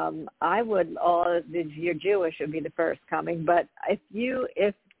you're Jewish would be the first coming, but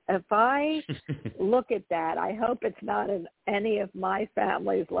if I look at that, I hope it's not in any of my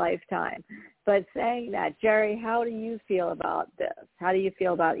family's lifetime. But saying that, Jerry, how do you feel about this? How do you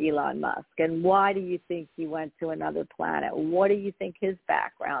feel about Elon Musk? And why do you think he went to another planet? What do you think his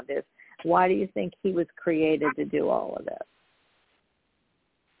background is? Why do you think he was created to do all of this?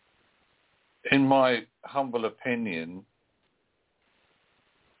 In my humble opinion,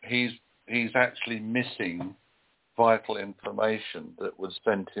 he's actually missing vital information that would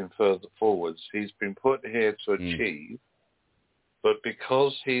send him further forwards. He's been put here to achieve, but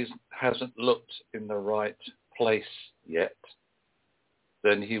because he hasn't looked in the right place yet,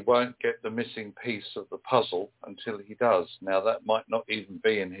 then he won't get the missing piece of the puzzle until he does. Now, that might not even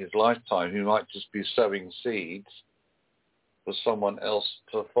be in his lifetime. He might just be sowing seeds for someone else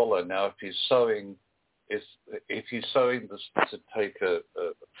to follow. Now, if he's sowing, to take a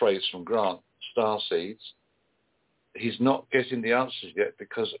phrase from Grant, star seeds, he's not getting the answers yet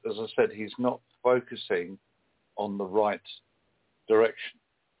because, as I said, he's not focusing on the right direction,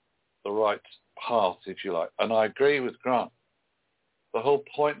 the right path, if you like. And I agree with Grant. The whole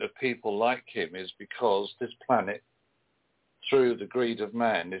point of people like him is because this planet, through the greed of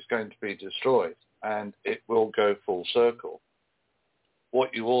man, is going to be destroyed, and it will go full circle.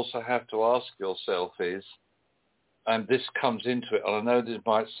 What you also have to ask yourself is, and this comes into it, and I know this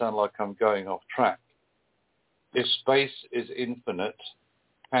might sound like I'm going off track, if space is infinite,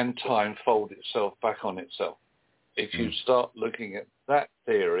 can time fold itself back on itself? If you start looking at that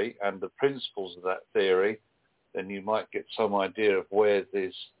theory and the principles of that theory, then you might get some idea of where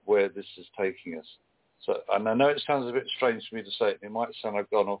this is taking us. So, and I know it sounds a bit strange for me to say it. It might sound like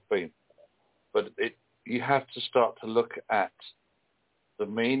I've gone off beam, but you have to start to look at the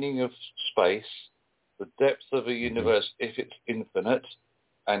meaning of space, the depth of a universe if it's infinite,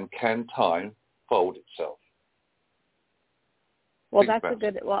 and can time fold itself? Well, that's a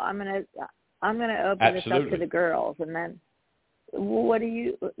good. Well, I'm gonna open this up to the girls, and then what do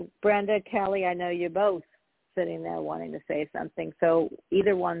you, Brenda, Kelly? I know you're both sitting there wanting to say something. So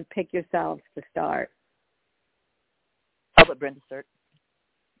either one, pick yourselves to start. I'll let Brenda start.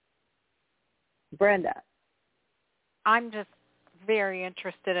 Brenda. I'm just very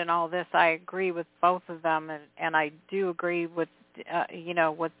interested in all this. I agree with both of them, and I do agree with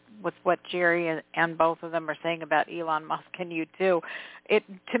with what Jerry and both of them are saying about Elon Musk, and you too.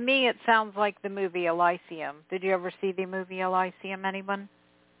 To me, it sounds like the movie Elysium. Did you ever see the movie Elysium, anyone?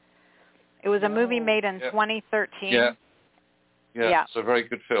 It was a movie made in 2013. Yeah, it's a very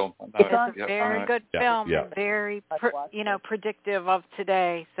good film. It's a very good film, and very predictive of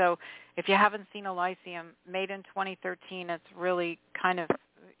today. So if you haven't seen Elysium, made in 2013, it's really kind of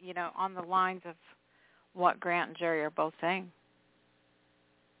on the lines of what Grant and Jerry are both saying.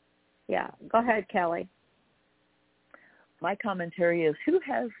 Yeah, go ahead, Kelly. My commentary is, who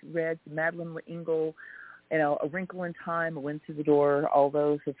has read Madeleine L'Engle, A Wrinkle in Time, A Wind Through the Door, all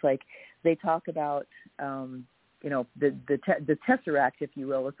those? It's like they talk about, the tesseract, if you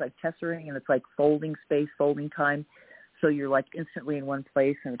will. It's like tesserating, and it's like folding space, folding time. So you're like instantly in one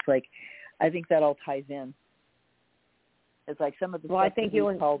place, and it's like, I think that all ties in. It's like some of the stuff I think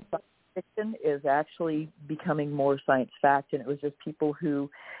you called science fiction is actually becoming more science fact, and it was just people who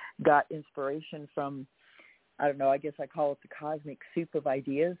got inspiration from, I don't know, I guess I call it the cosmic soup of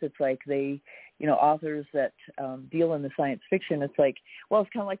ideas. It's like they, authors that deal in the science fiction, it's like, well,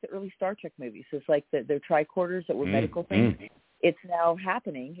 it's kind of like the early Star Trek movies. It's like their tricorders that were medical things. It's now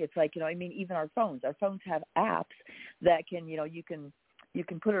happening. It's like, even our phones have apps that can, you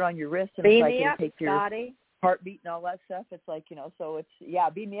can put it on your wrist, and it's like it'll take your heartbeat and all that stuff. It's like, so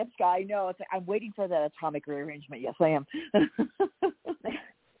it's, beam me up, Sky. No, it's like, I'm waiting for that atomic rearrangement. Yes, I am.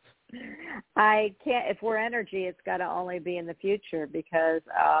 I can't. If we're energy, it's got to only be in the future, because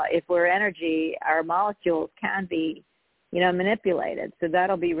if we're energy, our molecules can be, manipulated. So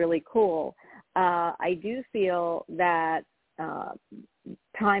that'll be really cool. I do feel that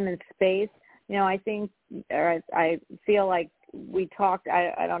time and space, I think, or I feel like we talked,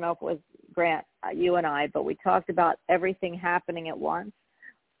 I don't know if it was Grant, you and I, but we talked about everything happening at once,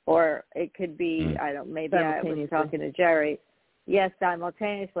 or it could be, maybe I was talking to Jerry. Yes,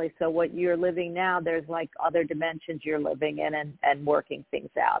 simultaneously. So what you're living now, there's like other dimensions you're living in and working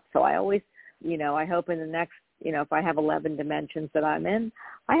things out. So I always, I hope in the next, if I have 11 dimensions that I'm in,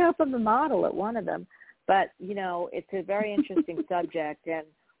 I hope I'm a model at one of them. But, it's a very interesting subject, and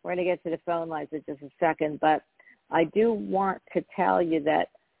we're going to get to the phone lines in just a second. But I do want to tell you that,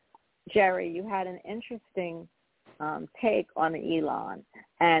 Jerry, you had an interesting take on Elon,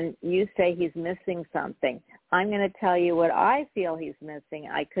 and you say he's missing something. I'm going to tell you what I feel he's missing.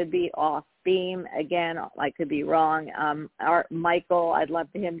 I could be off beam. Again, I could be wrong. Michael, I'd love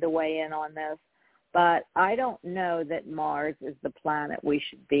for him to weigh in on this. But I don't know that Mars is the planet we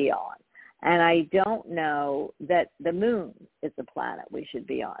should be on. And I don't know that the moon is the planet we should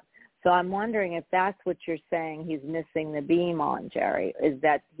be on. So I'm wondering if that's what you're saying he's missing the beam on, Jerry, is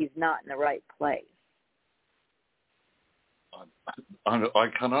that he's not in the right place. I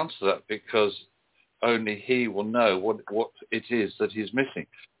can't answer that because only he will know what it is that he's missing.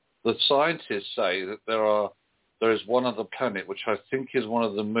 The scientists say that there is one other planet, which I think is one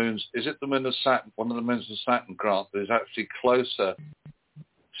of the moons. Is it the moon of Saturn? One of the moons of Saturn, Grant, that is actually closer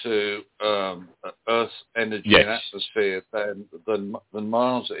to Earth's energy and atmosphere than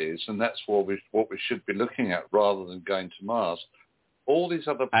Mars is, and that's what we should be looking at rather than going to Mars. All these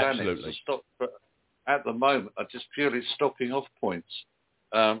other planets at the moment are just purely stopping off points.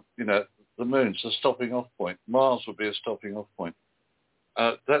 The moon's a stopping off point. Mars would be a stopping off point.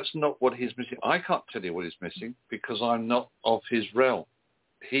 That's not what he's missing. I can't tell you what he's missing because I'm not of his realm.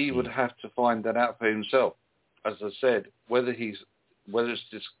 He would have to find that out for himself. As I said, whether he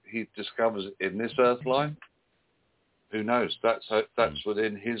discovers it in this Earth line, who knows? That's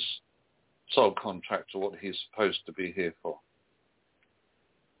within his soul contract or what he's supposed to be here for.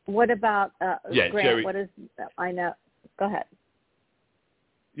 What about Grant? Jerry, what is? I know. Go ahead.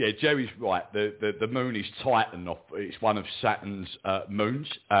 Yeah, Jerry's right. The moon is Titan. It's one of Saturn's moons,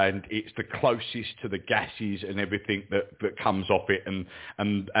 and it's the closest to the gases and everything that comes off it,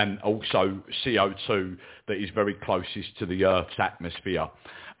 and also CO2 that is very closest to the Earth's atmosphere.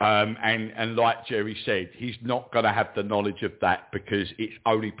 And like Jerry said, he's not going to have the knowledge of that because it's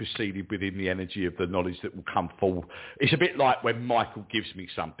only preceded within the energy of the knowledge that will come forward. It's a bit like when Michael gives me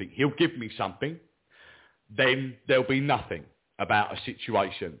something. He'll give me something, then there'll be nothing about a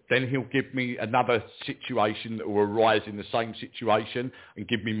situation. Then he'll give me another situation that will arise in the same situation and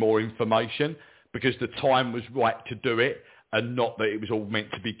give me more information because the time was right to do it and not that it was all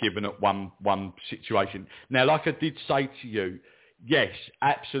meant to be given at one situation. Now, like I did say to you, yes,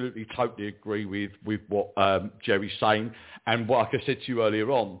 absolutely, totally agree with what Jerry's saying. And like I said to you earlier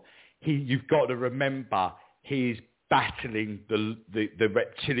on, you've got to remember he's battling the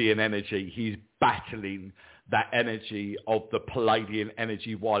reptilian energy. He's battling that energy of the Palladian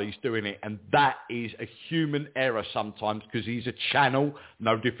energy while he's doing it. And that is a human error sometimes because he's a channel,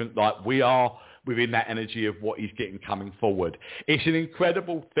 no different like we are within that energy of what he's getting coming forward. It's an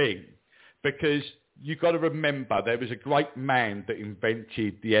incredible thing because you've got to remember there was a great man that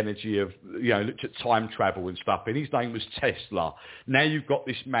invented the energy of, looked at time travel and stuff, and his name was Tesla. Now you've got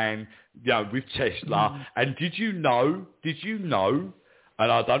this man, with Tesla. And did you know,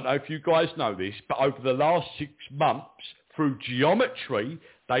 and I don't know if you guys know this, but over the last 6 months, through geometry,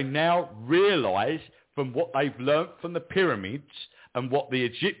 they now realise from what they've learnt from the pyramids and what the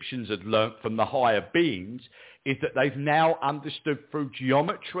Egyptians had learnt from the higher beings, is that they've now understood through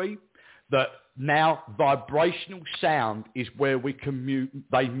geometry that now vibrational sound is where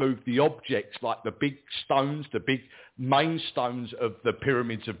they move the objects like the big stones, the big main stones of the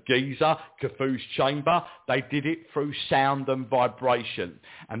pyramids of Giza, Khufu's chamber. They did it through sound and vibration.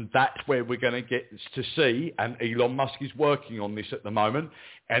 And that's where we're going to get to see, and Elon Musk is working on this at the moment,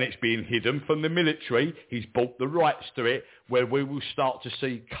 and it's being hidden from the military. He's bought the rights to it, where we will start to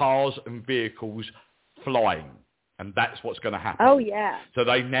see cars and vehicles flying. And that's what's going to happen. Oh, yeah. So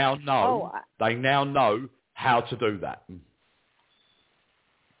they now know. They now know how to do that.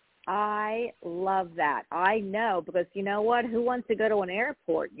 I love that. I know because you know what? Who wants to go to an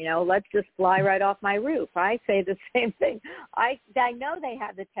airport? Let's just fly right off my roof. I say the same thing. I know they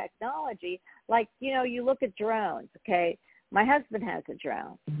have the technology. Like you look at drones. Okay, my husband has a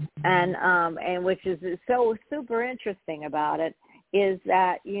drone, and which is so super interesting about it. Is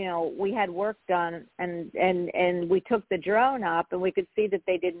that, we had work done and we took the drone up and we could see that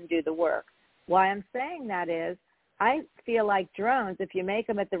they didn't do the work. Why I'm saying that is I feel like drones, if you make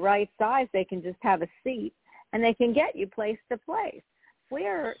them at the right size, they can just have a seat and they can get you place to place. If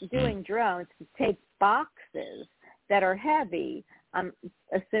we're doing drones to take boxes that are heavy, I'm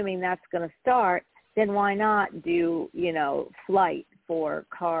assuming that's going to start, then why not do, flight for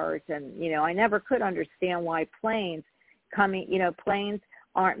cars? And, I never could understand why planes coming, planes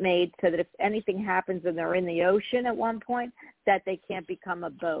aren't made so that if anything happens and they're in the ocean at one point, that they can't become a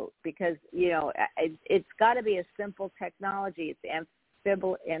boat because, it's got to be a simple technology. It's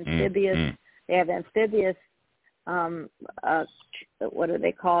amphibious. They have amphibious, what are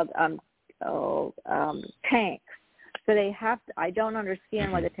they called? Tanks. So they have to, I don't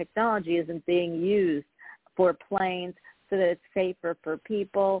understand why the technology isn't being used for planes so that it's safer for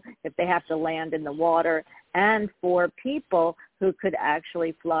people if they have to land in the water and for people who could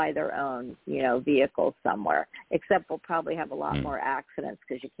actually fly their own, vehicles somewhere, except we'll probably have a lot more accidents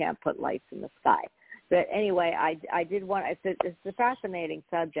because you can't put lights in the sky. But anyway, I did want, it's a fascinating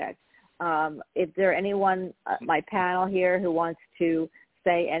subject. Is there anyone, my panel here, who wants to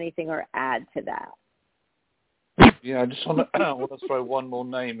say anything or add to that? Yeah, I just want to throw one more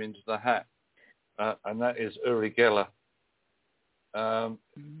name into the hat, and that is Uri Geller,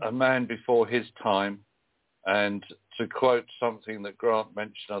 a man before his time. And to quote something that Grant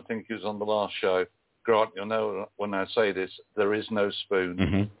mentioned, I think he was on the last show, Grant, you'll know when I say this, there is no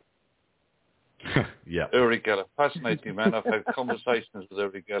spoon. Yeah. Uri Geller, fascinating man. I've had conversations with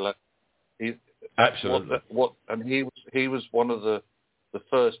Uri Geller. Absolutely. And he was one of the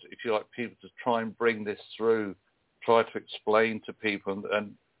first, if you like, people to try and bring this through, try to explain to people,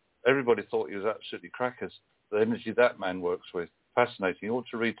 and everybody thought he was absolutely crackers. The energy that man works with, fascinating. You ought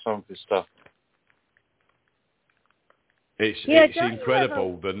to read some of his stuff. It's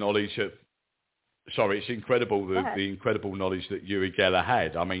incredible the knowledge of. Sorry, it's incredible the incredible knowledge that Uri Geller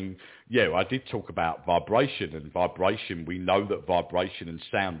had. I mean, I did talk about vibration, and vibration. We know that vibration and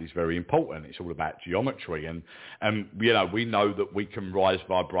sound is very important. It's all about geometry, and we know that we can rise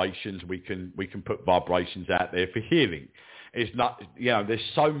vibrations. We can put vibrations out there for healing. It's not, there's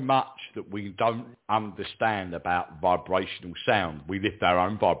so much that we don't understand about vibrational sound. We lift our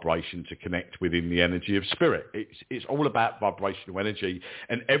own vibration to connect within the energy of spirit. It's all about vibrational energy,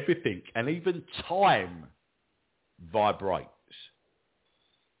 and everything, and even time vibrates.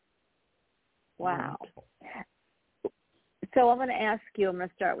 Wow. So I'm going to ask you, I'm going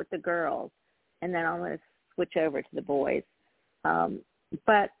to start with the girls, and then I'm going to switch over to the boys.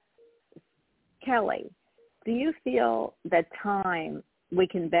 But Kelly, do you feel that we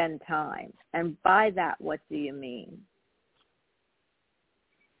can bend time? And by that, what do you mean?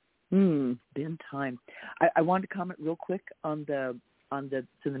 Bend time. I wanted to comment real quick on the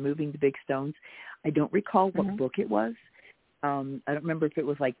moving the big stones. I don't recall what book it was. I don't remember if it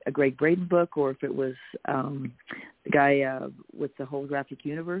was like a Greg Braden book or if it was the guy with the holographic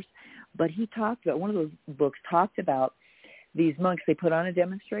universe. But he talked about, one of those books talked about these monks. They put on a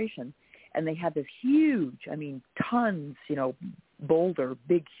demonstration. And they had this huge, tons, boulder,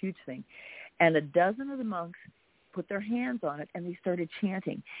 big, huge thing. And a dozen of the monks put their hands on it, and they started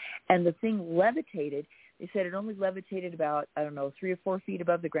chanting. And the thing levitated. They said it only levitated about, 3 or 4 feet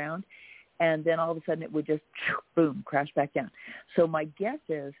above the ground. And then all of a sudden it would just, boom, crash back down. So my guess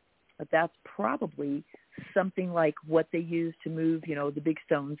is that that's probably something like what they use to move, the big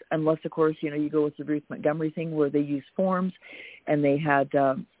stones, unless, of course, you go with the Ruth Montgomery thing where they used forms and they had,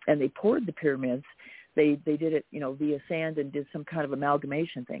 and they poured the pyramids. They did it, via sand and did some kind of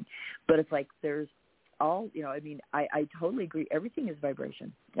amalgamation thing. But it's like there's all, I totally agree. Everything is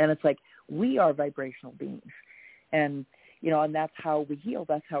vibration. And it's like we are vibrational beings. And, and that's how we heal.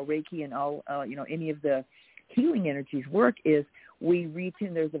 That's how Reiki and all, any of the healing energies work is we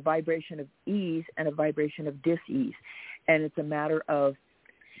retune. There's a vibration of ease and a vibration of dis-ease. And it's a matter of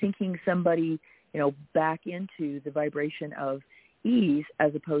sinking somebody, back into the vibration of ease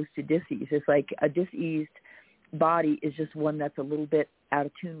as opposed to dis-ease. It's like a dis-eased body is just one that's a little bit out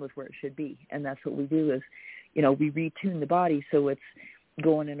of tune with where it should be. And that's what we do is, we retune the body so it's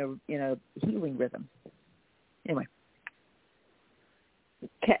going in a healing rhythm. Anyway.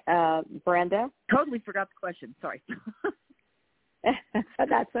 Brenda? Totally forgot the question. Sorry.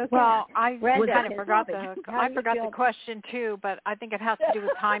 That's okay. Well, I Brenda, kind of forgot the question too, but I think it has to do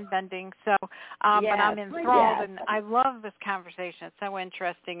with time bending. So, but I'm enthralled, and I love this conversation. It's so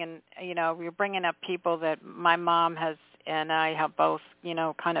interesting, and you're bringing up people that my mom has and I have both,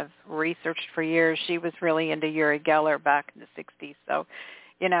 kind of researched for years. She was really into Uri Geller back in the 60s, so.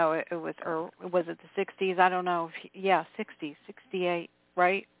 It was, or was it the 60s? I don't know. 60s, 68,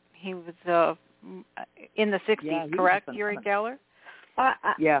 right? He was in the 60s, correct, Uri Geller?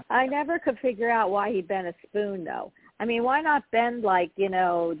 I never could figure out why he bent a spoon, though. Why not bend like,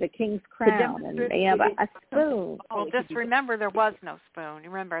 the king's crown and a spoon? Well, just remember there was no spoon.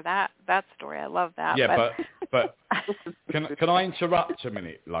 You remember that story? I love that. Yeah, but can I interrupt a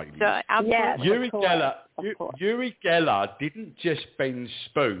minute, ladies? Yes, Uri Geller didn't just bend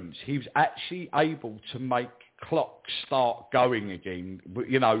spoons. He was actually able to make clocks start going again,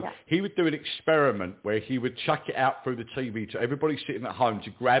 he would do an experiment where he would chuck it out through the TV to everybody sitting at home to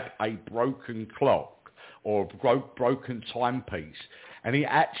grab a broken clock or a broken timepiece. And he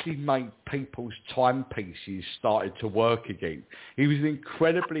actually made people's timepieces started to work again. He was an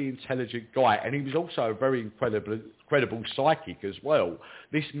incredibly intelligent guy, and he was also a very incredible psychic as well.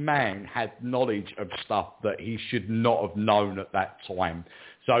 This man had knowledge of stuff that he should not have known at that time.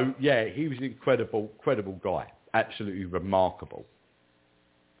 So, yeah, he was an incredible guy. Absolutely remarkable.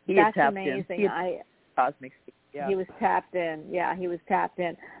 That's amazing. Cosmic. Yeah. He was tapped in. Yeah, he was tapped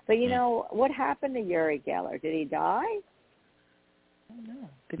in. But, what happened to Uri Geller? Did he die?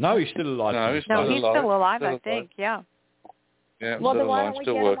 No, he's still alive. No, he's still alive, I think, yeah. Yeah, well, then why don't we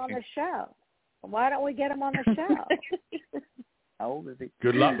get working. him on the show? Why don't we get him on the show? How old is he?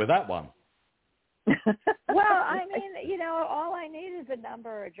 Good luck with that one. Well, I mean, all I need is a number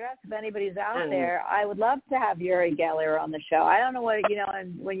or address if anybody's out there. I would love to have Uri Geller on the show. I don't know what,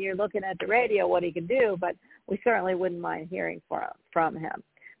 and when you're looking at the radio, what he can do, but we certainly wouldn't mind hearing from him.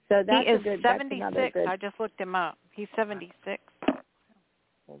 So that's he is a good, 76. I just looked him up. He's 76.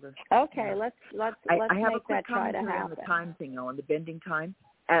 Okay, let's I have make that try to happen. On the time thing, on the bending time.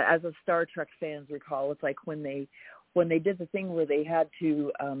 As a Star Trek fans recall, it's like when they did the thing where they had to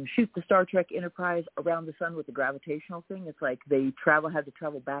shoot the Star Trek Enterprise around the sun with the gravitational thing. It's like they had to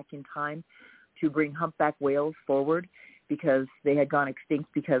travel back in time to bring humpback whales forward because they had gone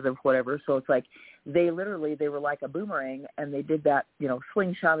extinct because of whatever. So it's like they were like a boomerang, and they did that,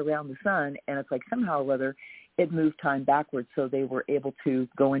 slingshot around the sun, and it's like somehow or other it moved time backwards, so they were able to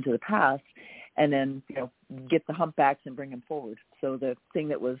go into the past and then, get the humpbacks and bring them forward. So the thing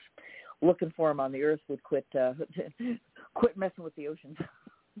that was looking for them on the Earth would quit messing with the oceans.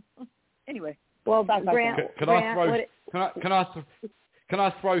 Anyway, well, Grant, can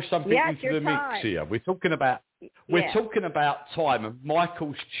I throw something into the mix here? We're talking about time, and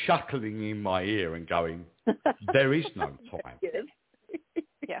Michael's chuckling in my ear and going, "There is no time."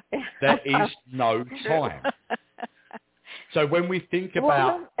 Yeah. There is no time. So when we think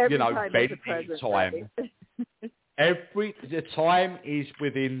about, bending time, the time is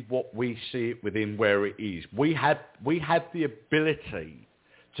within what we see it within where it is. We have the ability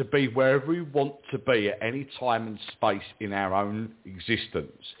to be wherever we want to be at any time and space in our own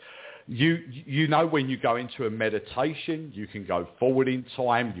existence. When you go into a meditation, you can go forward in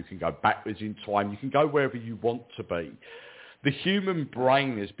time, you can go backwards in time, you can go wherever you want to be. The human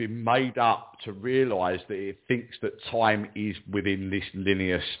brain has been made up to realise that it thinks that time is within this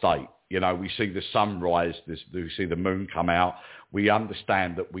linear state. We see the sun rise, we see the moon come out. We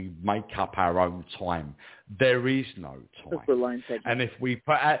understand that we make up our own time. There is no time. And if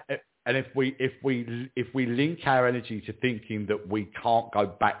we link our energy to thinking that we can't go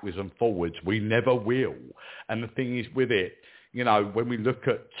backwards and forwards, we never will. And the thing is with it, when we look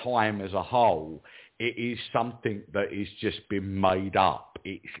at time as a whole, it is something that is just been made up.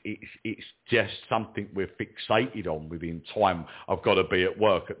 It's just something we're fixated on within time. I've got to be at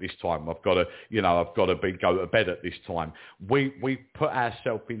work at this time. I've got to go to bed at this time. We put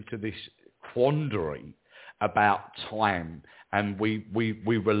ourselves into this quandary about time, and we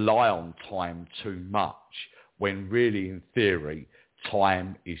rely on time too much, when really, in theory,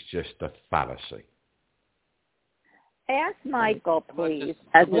 time is just a fallacy. Ask Michael, please,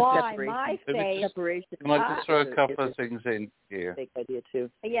 why my faith... Can I just throw a couple of things in here? Big idea too.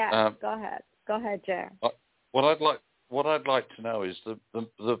 Yeah, go ahead. Go ahead, Jer. What I'd like to know is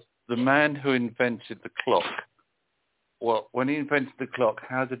the man who invented the clock. Well, when he invented the clock,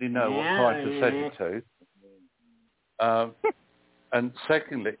 how did he know what time to set it to? And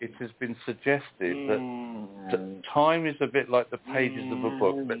secondly, it has been suggested that time is a bit like the pages of a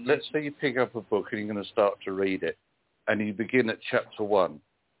book. Let's say you pick up a book and you're going to start to read it, and you begin at chapter 1.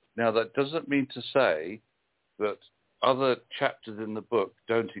 Now, that doesn't mean to say that other chapters in the book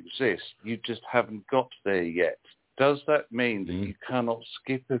don't exist. You just haven't got there yet. Does that mean that you cannot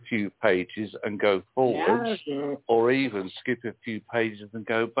skip a few pages and go forwards, or even skip a few pages and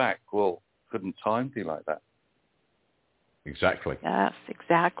go back? Well, couldn't time be like that? Exactly. Yes,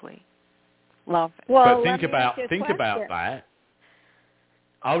 exactly. Love it. Well, but think about that.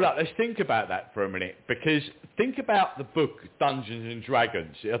 Hold up, let's think about that for a minute, because think about the book Dungeons and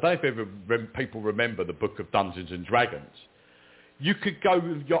Dragons. I don't know if people remember the book of Dungeons and Dragons. You could go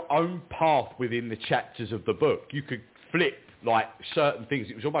your own path within the chapters of the book. You could flip like certain things.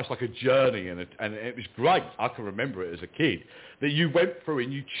 It was almost like a journey, and it was great. I can remember it as a kid, that you went through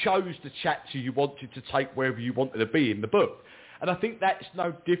and you chose the chapter you wanted to take wherever you wanted to be in the book. And I think that's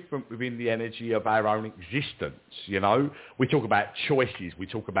no different within the energy of our own existence, you know. We talk about choices. We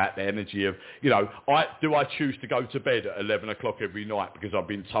talk about the energy of, you know, do I choose to go to bed at 11 o'clock every night because I've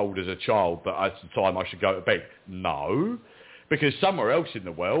been told as a child that that's the time I should go to bed? No, because somewhere else in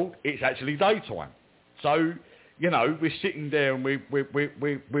the world, it's actually daytime. So, you know, we're sitting there and we've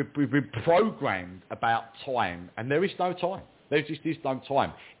been programmed about time, and there is no time. There just is no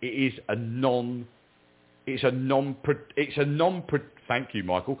time. Thank you,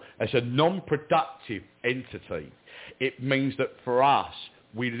 Michael. It's a non-productive entity. It means that for us,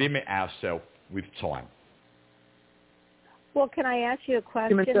 we limit ourselves with time. Well, can I ask you a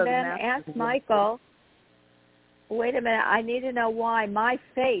question then? Ask Michael. Wait a minute. I need to know why my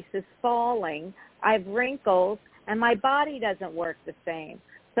face is falling. I have wrinkles, and my body doesn't work the same.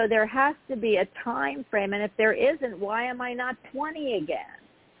 So there has to be a time frame, and if there isn't, why am I not 20 again?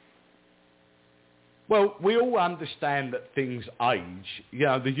 Well, we all understand that things age. You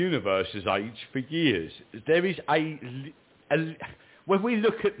know, the universe has aged for years. There is when we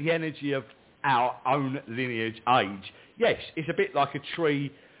look at the energy of our own lineage age, yes, it's a bit like a tree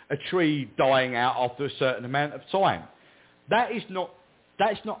dying out after a certain amount of time. That's not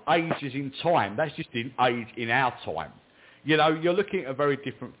ages in time. That's just in age in our time. You know, you're looking at a very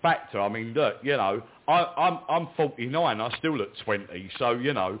different factor. I mean, look, you know, I'm 49. I still look 20. So,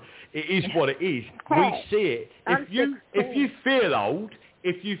 you know, it is what it is. Hey, we see it. If you feel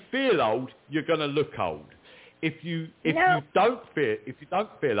old, you're going to look old. If you don't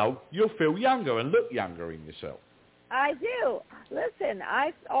feel old, you'll feel younger and look younger in yourself. I do. Listen,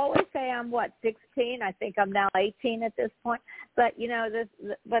 I always say I'm 16. I think I'm now 18 at this point. But you know,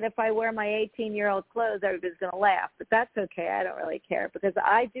 but if I wear my 18-year-old clothes, everybody's going to laugh. But that's okay. I don't really care because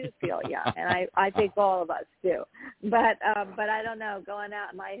I do feel young, and I think all of us do. But I don't know. Going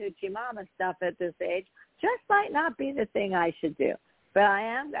out in my hoochie mama stuff at this age just might not be the thing I should do. But I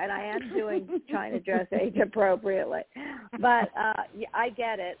am trying to dress age appropriately. But I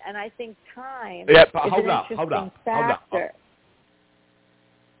get it, and I think time is an interesting factor.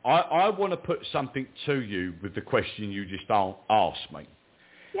 I want to put something to you with the question you just asked me.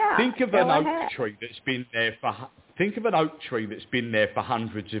 Yeah, think of an oak tree that's been there for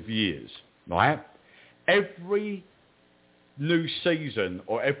hundreds of years, right? Every new season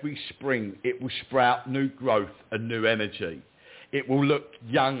or every spring, it will sprout new growth and new energy. It will look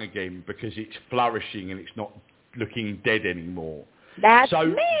young again because it's flourishing and it's not looking dead anymore. That's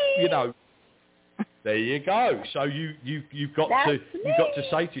me. You know, there you go. So you've got to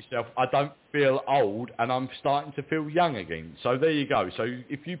say to yourself, I don't feel old and I'm starting to feel young again. So there you go. So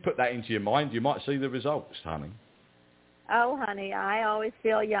if you put that into your mind, you might see the results, honey. Oh, honey, I always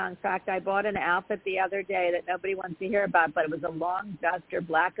feel young. In fact, I bought an outfit the other day that nobody wants to hear about, but it was a long duster,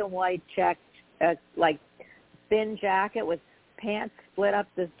 black and white checked, like thin jacket with pants split up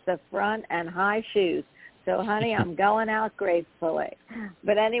the front and high shoes. So, honey, I'm going out gracefully.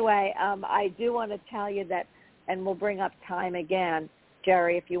 But anyway, I do want to tell you that, and we'll bring up time again,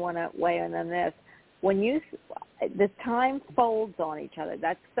 Jerry, if you want to weigh in on this. When the time folds on each other,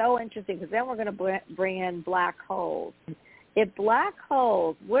 that's so interesting because then we're going to bring in black holes. If black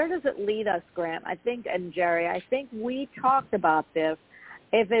holes, where does it lead us, Graham? And Jerry, I think we talked about this.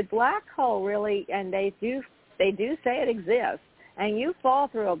 If a black hole really, and they do say it exists, and you fall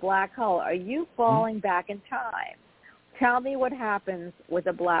through a black hole, are you falling back in time? Tell me what happens with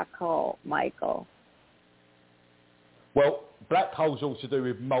a black hole, Michael. Well, black holes all to do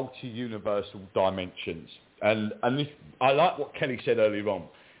with multi-universal dimensions. And this, I like what Kelly said earlier on,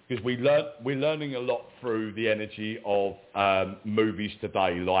 because we're learning a lot through the energy of movies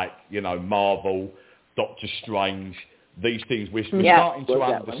today, like, you know, Marvel, Doctor Strange, these things. We're starting to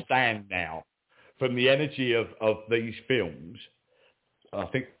understand now from the energy of these films. I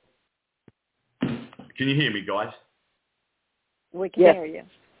think. Can you hear me, guys? We can hear you.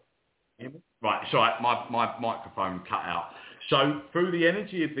 Right, sorry, my microphone cut out. So through the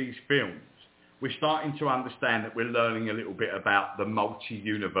energy of these films, we're starting to understand that we're learning a little bit about the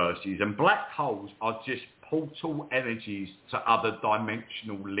multi-universes, and black holes are just portal energies to other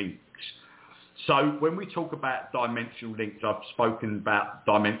dimensional links. So when we talk about dimensional links, I've spoken about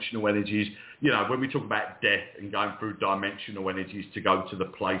dimensional energies. You know, when we talk about death and going through dimensional energies to go to the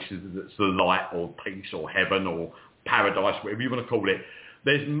places that's the light or peace or heaven or paradise, whatever you want to call it,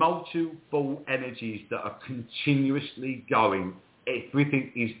 there's multiple energies that are continuously going.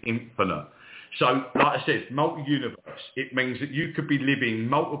 Everything is infinite. So, like I said, multi-universe, it means that you could be living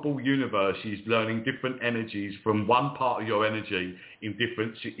multiple universes, learning different energies from one part of your energy in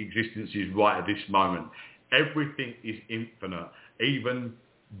different existences right at this moment. Everything is infinite. Even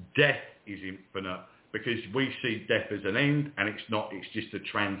death is infinite. because we see death as an end, and it's not. It's just a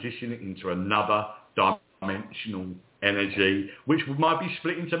transition into another dimensional energy, which might be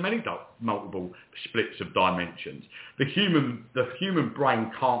split into many multiple splits of dimensions. The human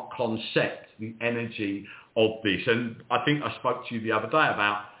brain can't concept the energy of this, and I think I spoke to you the other day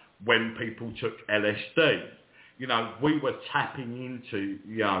about when people took LSD. You know, we were tapping into,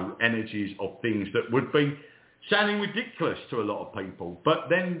 you know, energies of things that would be sounding ridiculous to a lot of people. But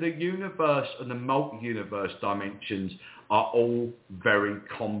then the universe and the multi-universe dimensions are all very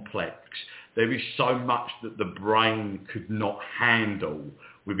complex. There is so much that the brain could not handle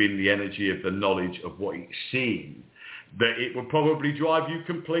within the energy of the knowledge of what it's seeing, that it would probably drive you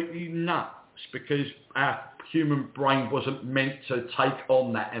completely nuts, because our human brain wasn't meant to take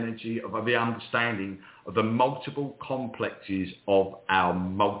on that energy of the understanding of the multiple complexes of our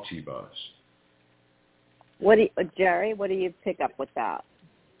multiverse. Jerry, what do you pick up with that?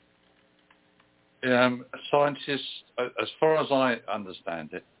 Scientists, as far as I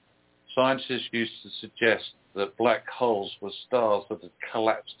understand it, scientists used to suggest that black holes were stars that had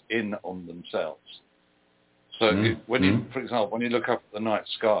collapsed in on themselves. So for example, when you look up at the night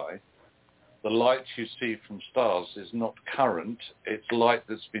sky, the light you see from stars is not current. It's light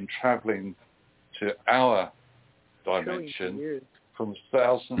that's been traveling to our dimension from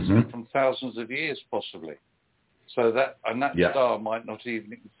thousands of years, possibly. So that star might not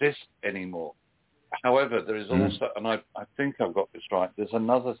even exist anymore. However, there is also, and I think I've got this right, there's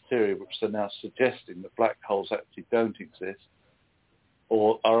another theory which they're now suggesting that black holes actually don't exist,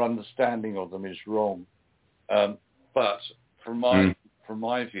 or our understanding of them is wrong. But from my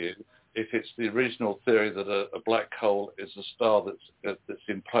view, if it's the original theory that a black hole is a star that's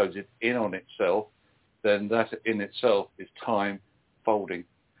imploded in on itself, then that in itself is time folding.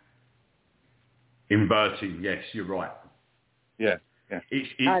 Inverting, yes, you're right. Yeah. It's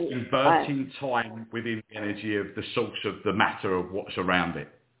inverting time within the energy of the source of the matter of what's around it.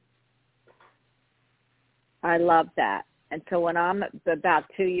 I love that. And so when I'm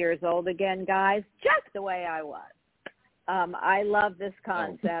about 2 years old again, guys, just the way I was, I love this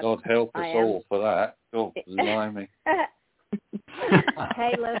concept. God help us all for that. God blimey.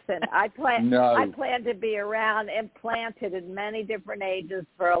 Hey, listen, I plan to be around and planted in many different ages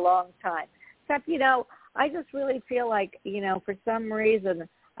for a long time. Except, you know, I just really feel like, you know, for some reason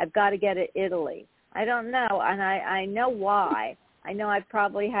I've got to get to Italy. I don't know, and I know why. I know I've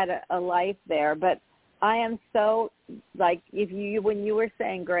probably had a life there, but I am so, like, when you were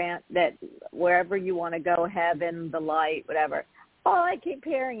saying, Grant, that wherever you want to go, heaven, the light, whatever, all I keep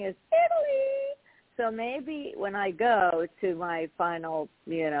hearing is Italy. So maybe when I go to my final,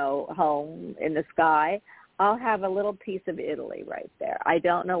 you know, home in the sky, I'll have a little piece of Italy right there. I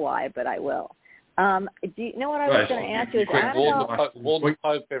don't know why, but I will. Do you know what I was going to ask you? Warn the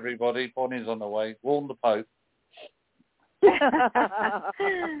Pope, everybody. Bonnie's on the way. Warn the Pope.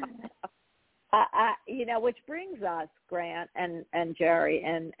 You know, which brings us, Grant and Jerry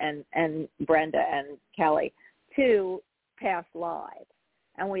and Brenda and Kelly, to past lives.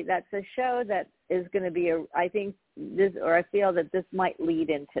 And that's a show that is going to be I feel that this might lead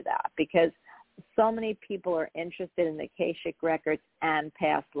into that, because so many people are interested in the Akashic records and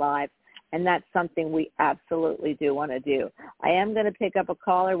past lives, and that's something we absolutely do want to do. I am going to pick up a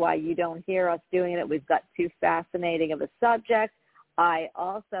caller while you don't hear us doing it. We've got too fascinating of a subject. I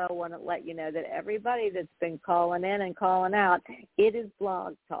also want to let you know that everybody that's been calling in and calling out, it is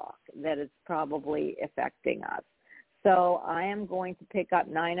Blog Talk that is probably affecting us. So I am going to pick up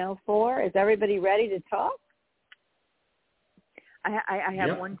 904. Is everybody ready to talk? I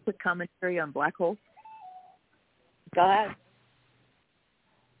have one quick commentary on black holes. Go ahead.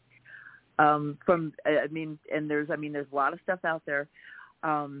 There's a lot of stuff out there.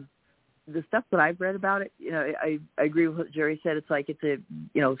 The stuff that I've read about it, you know, I agree with what Jerry said. It's like it's a,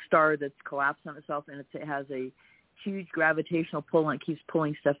 you know, star that's collapsed on itself, and it has a huge gravitational pull, and it keeps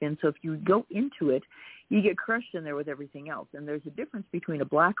pulling stuff in. So if you go into it, you get crushed in there with everything else. And there's a difference between a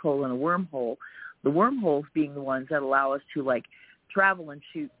black hole and a wormhole. The wormholes being the ones that allow us to, like, travel and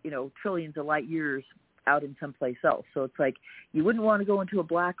shoot, you know, trillions of light years out in someplace else. So it's like you wouldn't want to go into a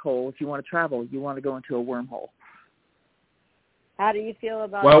black hole if you want to travel. You want to go into a wormhole. How do you feel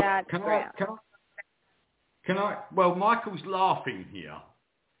about that? Can I? Well, Michael's laughing here,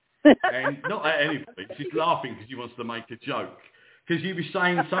 and not at anybody. He's laughing because he wants to make a joke. Because you were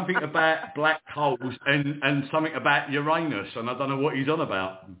saying something about black holes and something about Uranus, and I don't know what he's on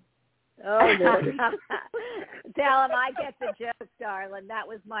about. Oh, no. Tell him I get the joke, darling. That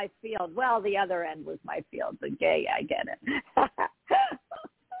was my field. Well, the other end was my field, but gay, I get it.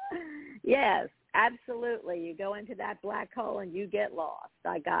 Yes, absolutely. You go into that black hole and you get lost.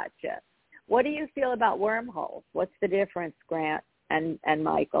 I gotcha. What do you feel about wormholes? What's the difference, Grant and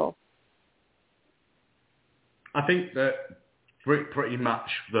Michael? I think that pretty much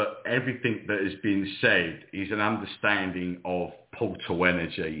that everything that has been said is an understanding of portal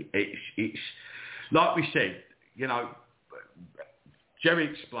energy. It's like we said, you know,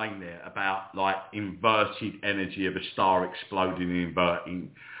 Jerry explained there about like inverted energy of a star exploding and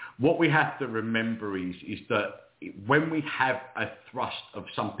inverting. What we have to remember is that when we have a thrust of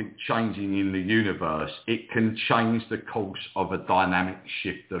something changing in the universe, it can change the course of a dynamic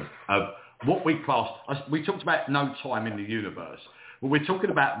shift of what we class. We talked about no time in the universe. Well, we're talking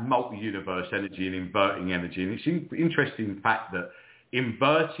about multi-universe energy and inverting energy. And it's an interesting fact that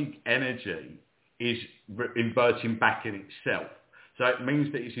inverted energy is inverting back in itself. So it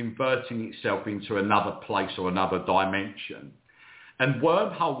means that it's inverting itself into another place or another dimension. And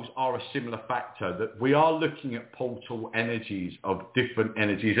wormholes are a similar factor, that we are looking at portal energies of different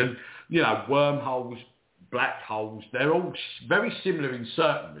energies. And, you know, wormholes, black holes, they're all very similar in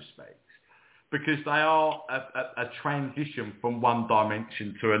certain respects because they are a transition from one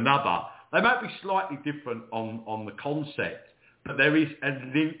dimension to another. They might be slightly different on the concept, but there is a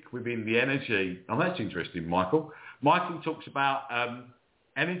link within the energy. Oh, that's interesting, Michael. Michael talks about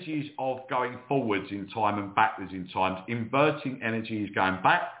energies of going forwards in time and backwards in time. Inverting energy is going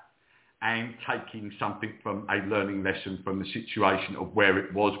back and taking something from a learning lesson from the situation of where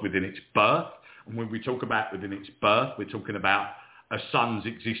it was within its birth. And when we talk about within its birth, we're talking about a sun's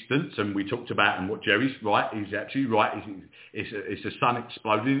existence. And we talked about, and what Jerry's right, is actually right, it's a sun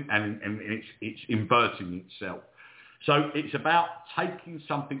exploding and it's inverting itself. So it's about taking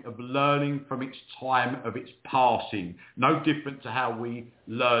something of learning from its time of its passing, no different to how we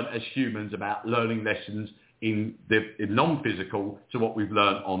learn as humans about learning lessons in non-physical to what we've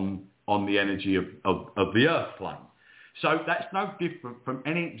learned on the energy of the earth plane. So that's no different from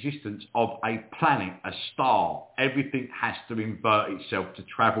any existence of a planet, a star. Everything has to invert itself to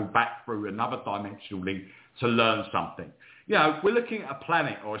travel back through another dimensional link to learn something. You know, we're looking at a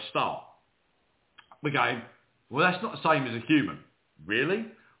planet or a star. We're going, well, that's not the same as a human. Really?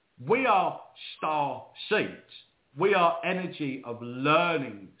 We are star seeds. We are energy of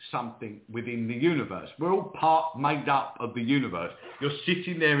learning something within the universe. We're all made up of the universe. You're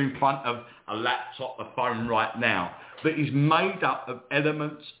sitting there in front of a laptop, a phone right now that is made up of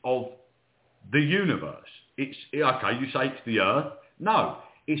elements of the universe. It's, okay, you say it's the earth. No,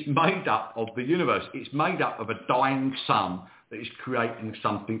 it's made up of the universe. It's made up of a dying sun that is creating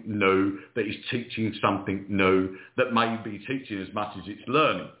something new, that is teaching something new, that may be teaching as much as it's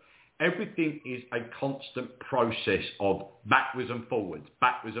learning. Everything is a constant process of backwards and forwards,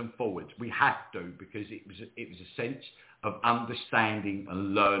 backwards and forwards. We have to, because it was a sense of understanding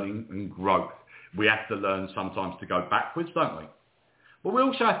and learning and growth. We have to learn sometimes to go backwards, don't we? But we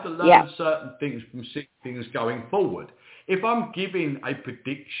also have to learn certain things from things going forward. If I'm giving a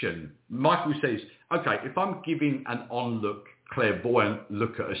prediction, Michael says, okay, if I'm giving an onlook, clairvoyant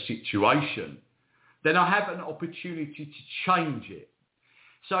look at a situation, then I have an opportunity to change it.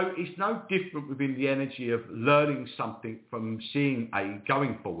 So it's no different within the energy of learning something from seeing a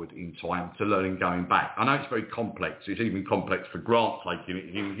going forward in time to learning going back. I know it's very complex. It's even complex for Grant taking it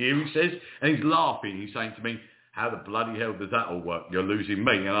in here, he says, and he's laughing. He's saying to me, how the bloody hell does that all work? You're losing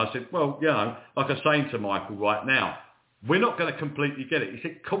me. And I said, well, you know, like I'm saying to Michael right now, we're not going to completely get it. He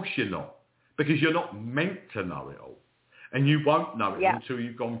said, of course you're not, because you're not meant to know it all. And you won't know it until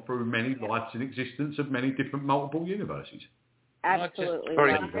you've gone through many lives in existence of many different multiple universes. Absolutely.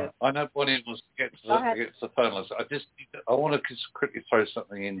 I know Bonnie wants to get to the phone. I want to just quickly throw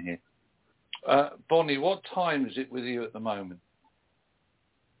something in here. Bonnie, what time is it with you at the moment?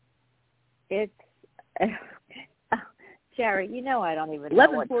 It's Jerry. You know I don't even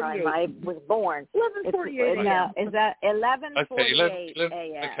know what time I was born. 11:48. No, is that 11:48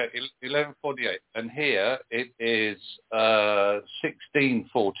 a.m.? Okay, 11:48, and here it is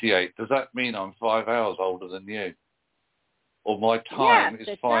 16:48. Does that mean I'm 5 hours older than you? Or my time is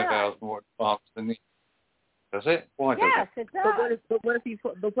 5 hours more advanced than you? Does it? Why does it? It does. But what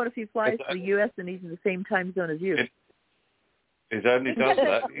if he flies to the U.S. and he's in the same time zone as you? It only does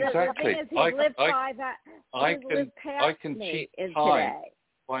that. Exactly. I can cheat time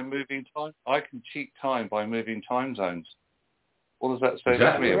by moving time. I can cheat time by moving time zones. What does that say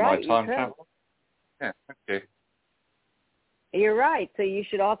about me and my time travel? Yeah, thank you. You're right. So you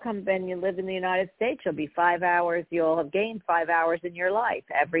should all come when you live in the United States. You'll be 5 hours. You'll have gained 5 hours in your life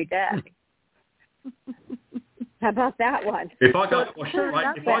every day. How about that one? If I go to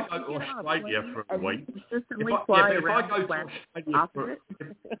Australia for a week, if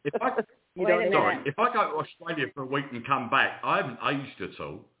I go to Australia for a week and come back, I haven't aged at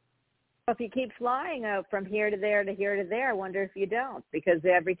all. if you keep flying from here to there to here to there, I wonder if you don't, because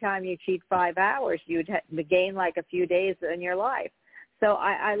every time you cheat 5 hours, you'd gain like a few days in your life. So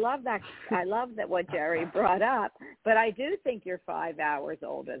I love that. I love that what Jerry brought up. But I do think you're 5 hours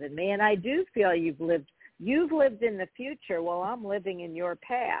older than me, and I do feel you've lived in the future while I'm living in your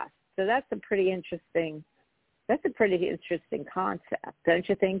past. So that's a pretty interesting concept, don't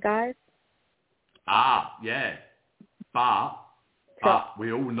you think, guys? Yeah. But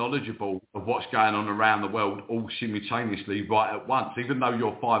we're all knowledgeable of what's going on around the world all simultaneously right at once. Even though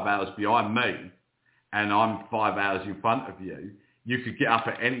you're 5 hours behind me and I'm 5 hours in front of you, you could get up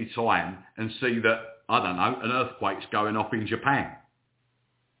at any time and see that, I don't know, an earthquake's going off in Japan.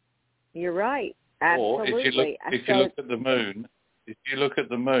 You're right. Absolutely. Or if you look at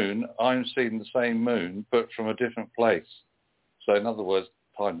the moon, I'm seeing the same moon, but from a different place. So in other words,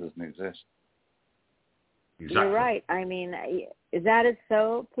 time doesn't exist. Exactly. You're right. I mean, that is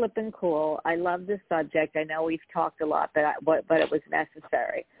so flippin' cool. I love this subject. I know we've talked a lot, but it was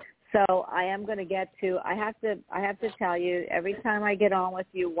necessary. So I am going to get to. I have to tell you, every time I get on with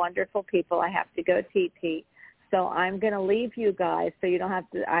you, wonderful people, I have to go TT. So I'm going to leave you guys, so you don't have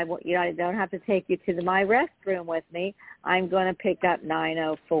to. I don't have to take you to my restroom with me. I'm going to pick up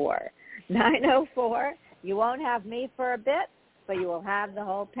 904. 904. You won't have me for a bit, but you will have the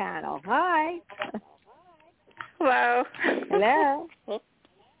whole panel. Hi. Hello. Hello. Hi.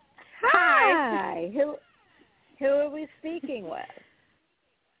 Hi. Who are we speaking with?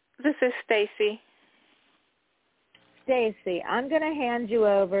 This is Stacy. Stacy, I'm going to hand you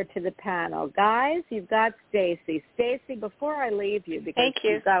over to the panel. Guys, you've got Stacy. Stacy, before I leave you, because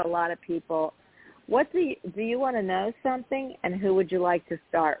you've got a lot of people, do you want to know something, and who would you like to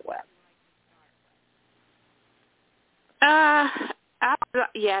start with?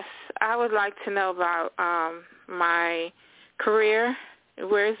 Yes, I would like to know about my career.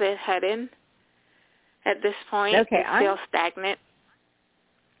 Where is it heading at this point? Okay, I feel stagnant.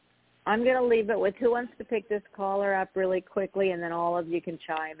 I'm going to leave it with who wants to pick this caller up really quickly, and then all of you can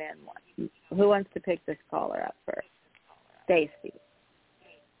chime in. Who wants to pick this caller up first? Stacy.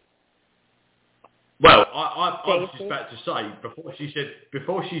 Well, I was just about to say,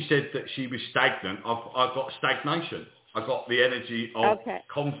 before she said that she was stagnant, I've got stagnation. I've got the energy of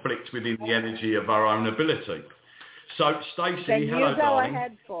conflict within the energy of our own ability. So, Stacey, then hello, you go darling.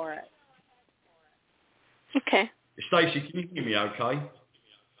 ahead for it. Okay. Stacey, can you hear me okay?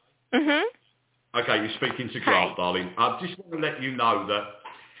 Mhm. Okay, you're speaking to Grant, darling. I just want to let you know that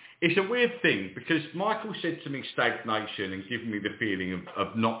it's a weird thing, because Michael said to me stagnation and given me the feeling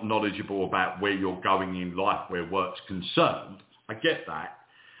of not knowledgeable about where you're going in life, where work's concerned. I get that,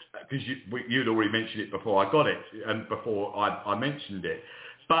 because you'd already mentioned it before I got it, and before I mentioned it.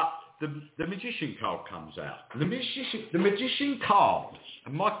 But the magician card comes out. The magician card,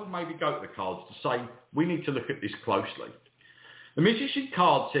 and Michael made me go to the cards to say, we need to look at this closely. The magician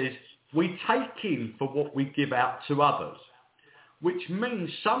card says, we take in for what we give out to others, which means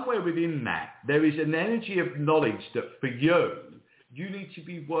somewhere within that, there is an energy of knowledge that for you need to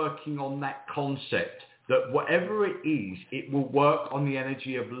be working on that concept that whatever it is, it will work on the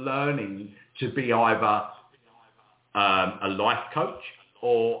energy of learning to be either a life coach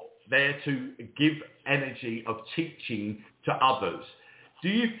or there to give energy of teaching to others. Do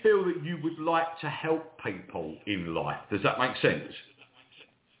you feel that you would like to help people in life? Does that make sense?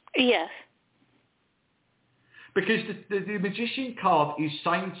 Yes. Because the magician card is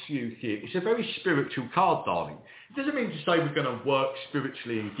saying to you here, it's a very spiritual card, darling. It doesn't mean to say we're going to work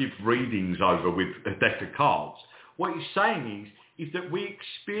spiritually and give readings over with a deck of cards. What it's saying is that we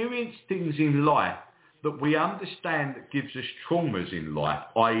experience things in life that we understand that gives us traumas in life,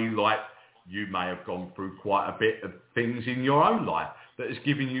 i.e. like you may have gone through quite a bit of things in your own life that has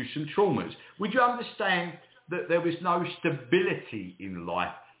given you some traumas. Would you understand that there was no stability in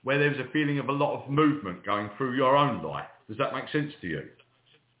life, where there was a feeling of a lot of movement going through your own life? Does that make sense to you?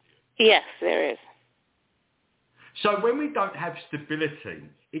 Yes, there is. So when we don't have stability,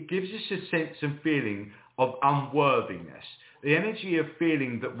 it gives us a sense and feeling of unworthiness, the energy of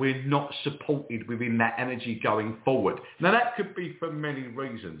feeling that we're not supported within that energy going forward. Now that could be for many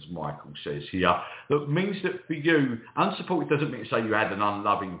reasons, Michael says here. That means that for you, unsupported doesn't mean to say you had an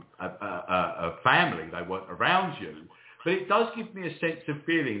unloving family, they weren't around you. But it does give me a sense of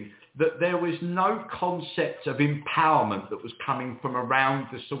feeling that there was no concept of empowerment that was coming from around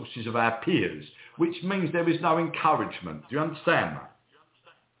the sources of our peers, which means there was no encouragement. Do you understand that?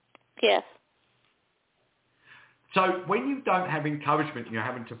 Yes. So when you don't have encouragement, you're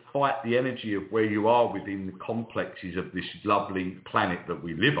having to fight the energy of where you are within the complexes of this lovely planet that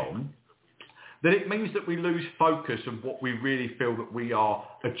we live on, that it means that we lose focus of what we really feel that we are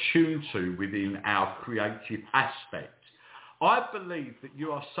attuned to within our creative aspect. I believe that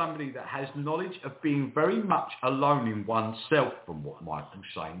you are somebody that has knowledge of being very much alone in oneself, from what Michael's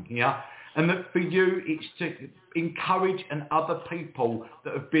saying here, and that for you it's to encourage and other people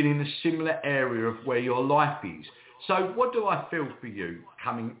that have been in a similar area of where your life is. So what do I feel for you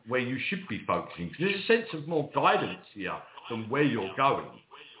coming where you should be focusing? Because there's a sense of more guidance here than where you're going.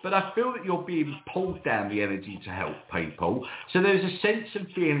 But I feel that you're being pulled down the energy to help people. So there's a sense and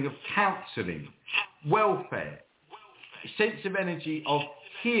feeling of counselling, welfare, sense of energy of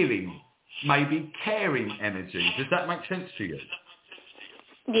healing, maybe caring energy. Does that make sense to you?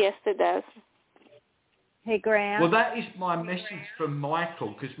 Yes, it does. Hey, Grant. Well, that is my message from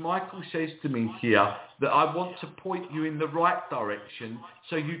Michael, because Michael says to me here that I want to point you in the right direction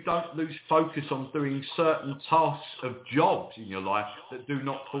so you don't lose focus on doing certain tasks of jobs in your life that do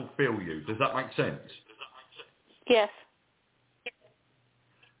not fulfill you. Does that make sense? Yes.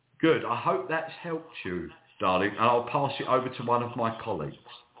 Good. I hope that's helped you, darling, and I'll pass it over to one of my colleagues.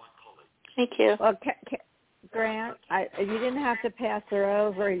 Thank you. Well, Grant, you didn't have to pass her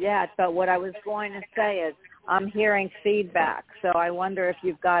over yet, but what I was going to say is I'm hearing feedback, so I wonder if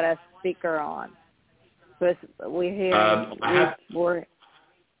you've got a speaker on. Because we're hearing, I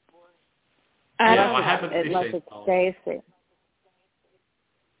haven't unless listened. it's Stacy.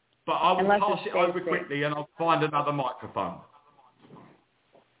 But I will Unless pass it's it over Stacy. quickly and I'll find another microphone.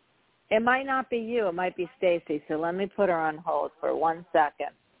 It might not be you. It might be Stacy, so let me put her on hold for 1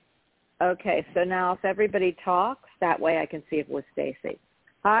 second. Okay, so now if everybody talks, that way I can see if it was Stacy.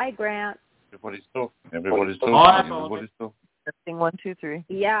 Hi, Grant. Everybody's talking. Everybody's Hi, talking. Everybody's talking. Testing 1, 2, 3.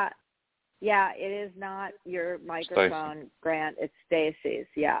 Yeah, it is not your microphone, Stacey. Grant. It's Stacy's,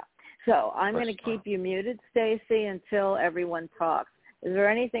 yeah. So I'm going to That's keep you muted, Stacy, until everyone talks. Is there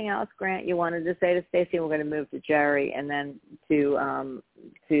anything else, Grant, you wanted to say to Stacy? We're going to move to Jerry and then to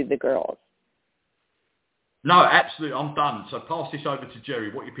the girls. No, absolutely, I'm done. So pass this over to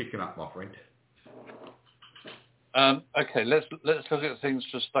Jerry. What are you picking up, my friend? Okay, let's look at things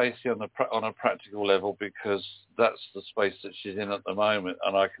for Stacey on a practical level, because that's the space that she's in at the moment,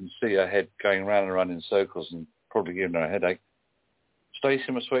 and I can see her head going round and round in circles and probably giving her a headache.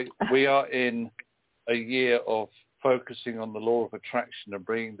 Stacey, my sweet, we are in a year of focusing on the law of attraction and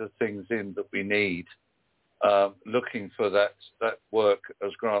bringing the things in that we need, looking for that work,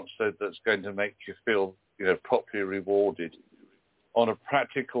 as Grant said, that's going to make you feel properly rewarded. On a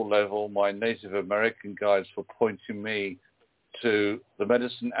practical level, my Native American guides were pointing me to the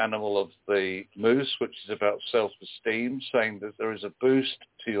medicine animal of the moose, which is about self-esteem, saying that there is a boost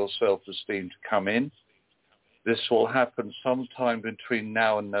to your self-esteem to come in. This will happen sometime between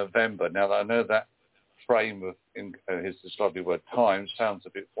now and November. Now, I know that frame of, here's this lovely word, time, sounds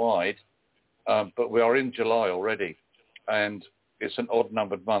a bit wide, but we are in July already, and it's an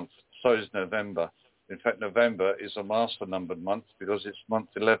odd-numbered month. So is November. In fact, November is a master-numbered month because it's month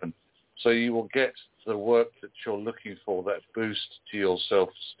 11. So you will get the work that you're looking for, that boost to your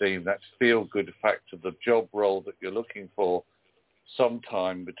self-esteem, that feel-good factor, the job role that you're looking for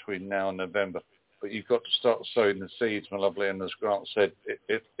sometime between now and November. But you've got to start sowing the seeds, my lovely, and as Grant said,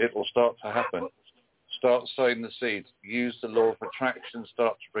 it will start to happen. Start sowing the seeds. Use the law of attraction.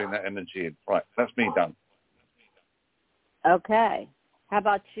 Start to bring that energy in. Right, that's me done. Okay. How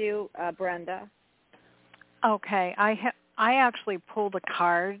about you, Brenda? Okay, I actually pulled a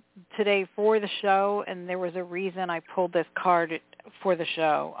card today for the show, and there was a reason I pulled this card for the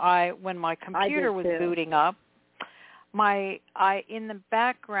show. When my computer was booting up, I in the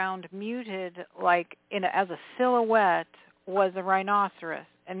background muted, like as a silhouette, was a rhinoceros,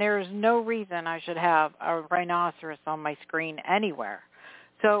 and there is no reason I should have a rhinoceros on my screen anywhere.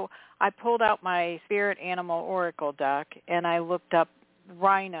 So I pulled out my Spirit Animal Oracle deck, and I looked up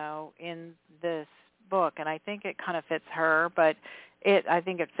rhino in this book, and I think it kind of fits her, but I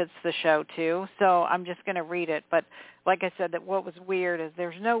think it fits the show too. So I'm just going to read it. But like I said, that what was weird is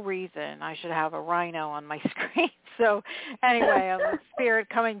there's no reason I should have a rhino on my screen. So anyway, a spirit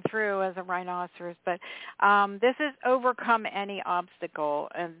coming through as a rhinoceros. But this is overcome any obstacle.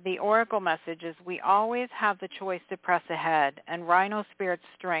 And the oracle message is we always have the choice to press ahead, and Rhino Spirit's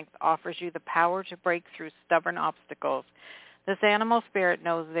strength offers you the power to break through stubborn obstacles. This animal spirit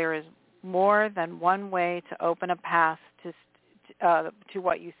knows there is more than one way to open a path to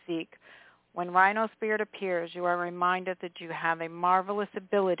what you seek. When Rhino Spirit appears, you are reminded that you have a marvelous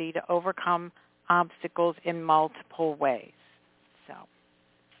ability to overcome obstacles in multiple ways. So,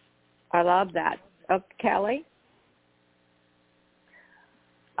 I love that. Oh, Kelly?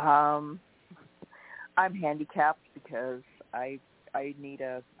 I'm handicapped because I need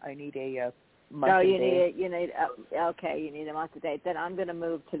a month and day. You need a month and date. Then I'm going to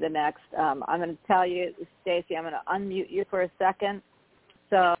move to the next. I'm going to tell you, Stacy, I'm going to unmute you for a second.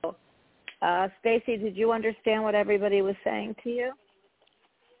 So, Stacy, did you understand what everybody was saying to you?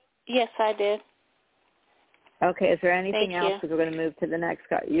 Yes, I did. Okay, is there anything Thank else? you. Because we're going to move to the next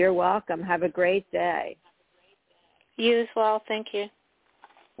card. You're welcome. Have a great day. You as well. Thank you.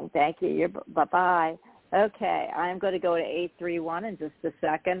 Thank you. Bye-bye. Okay, I'm going to go to 831 in just a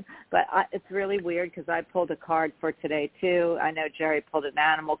second, but it's really weird because I pulled a card for today, too. I know Jerry pulled an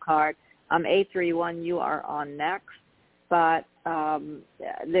animal card. 831, you are on next, but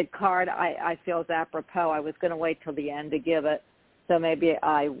the card I feel is apropos. I was going to wait till the end to give it, so maybe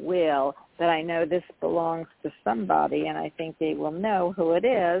I will, but I know this belongs to somebody, and I think they will know who it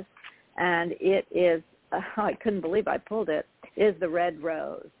is, and it is, I couldn't believe I pulled it, is the red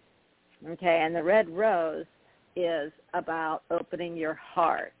rose. Okay, and the red rose is about opening your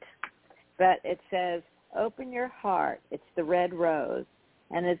heart. But it says, open your heart. It's the red rose.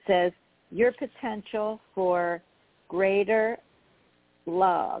 And it says, your potential for greater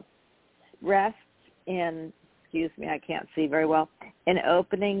love rests in, I can't see very well, in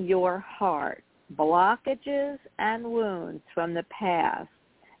opening your heart. Blockages and wounds from the past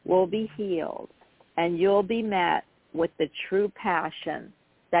will be healed, and you'll be met with the true passion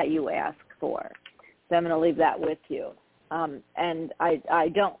that you ask for. So I'm going to leave that with you. And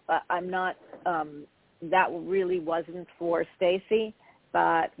that really wasn't for Stacy,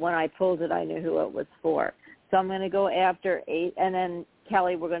 but when I pulled it, I knew who it was for. So I'm going to go after 8, and then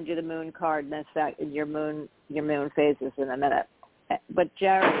Kelly, we're going to do the moon card in a sec, your moon phases in a minute. But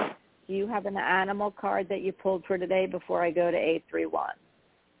Jerry, do you have an animal card that you pulled for today before I go to 831?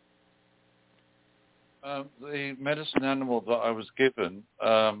 The medicine animal that I was given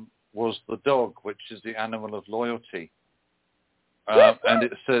was the dog, which is the animal of loyalty. And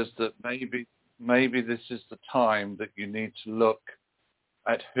it says that maybe this is the time that you need to look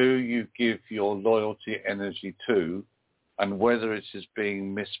at who you give your loyalty energy to and whether it is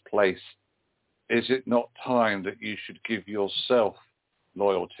being misplaced. Is it not time that you should give yourself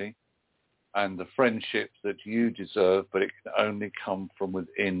loyalty and the friendship that you deserve, but it can only come from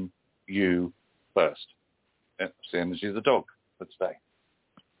within you first? That's the energy of the dog for today.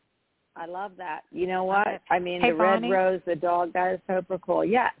 I love that. You know what? I mean, Hey, the red Bonnie? rose, the dog, that is super cool.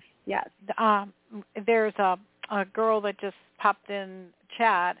 Yes. There's a girl that just popped in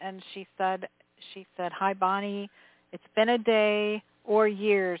chat, and she said, "Hi, Bonnie. It's been a day or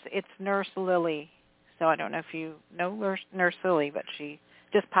years. It's Nurse Lily." So I don't know if you know Nurse Lily, but she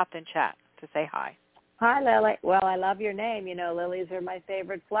just popped in chat to say hi. Hi, Lily. Well, I love your name. You know, lilies are my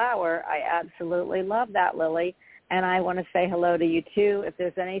favorite flower. I absolutely love that, Lily. And I want to say hello to you, too. If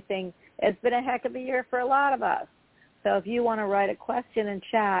there's anything, it's been a heck of a year for a lot of us. So if you want to write a question in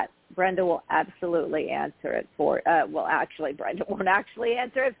chat, Brenda will absolutely answer it for, Brenda won't actually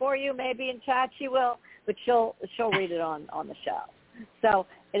answer it for you. Maybe in chat she will, but she'll read it on the show. So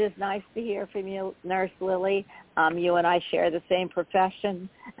it is nice to hear from you, Nurse Lily. You and I share the same profession,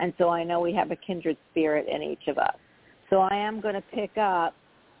 and so I know we have a kindred spirit in each of us. So I am going to pick up,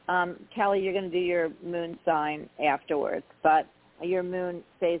 Kelly, you're going to do your moon sign afterwards, but your moon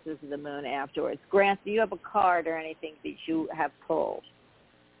phases of the moon afterwards. Grant, do you have a card or anything that you have pulled?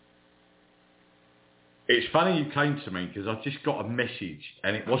 It's funny you came to me because I've just got a message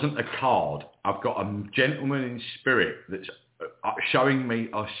and it wasn't a card. I've got a gentleman in spirit that's showing me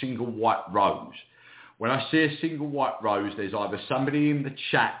a single white rose. When I see a single white rose, there's either somebody in the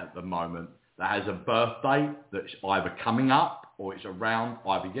chat at the moment that has a birthday that's either coming up or it's around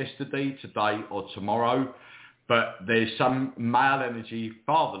either yesterday, today or tomorrow. But there's some male energy,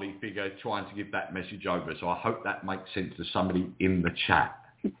 fatherly figure trying to give that message over. So I hope that makes sense to somebody in the chat.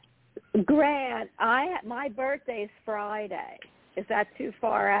 Grant, my birthday's Friday. Is that too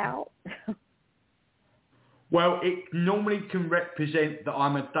far out? Well, it normally can represent that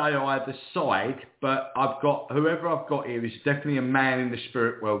I'm a day either side, but whoever I've got here is definitely a man in the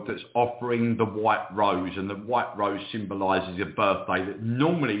spirit world that's offering the white rose, and the white rose symbolises a birthday that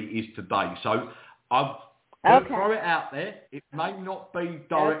normally is today. So I've throw it out there. It may not be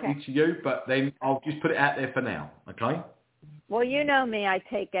directly to you, but then I'll just put it out there for now, okay? Well, you know me, I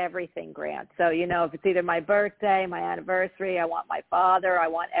take everything, Grant. So, you know, if it's either my birthday, my anniversary, I want my father, I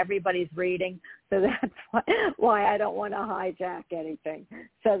want everybody's reading. So that's why I don't want to hijack anything.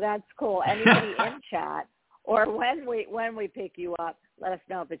 So that's cool. Anybody in chat or when we pick you up, let us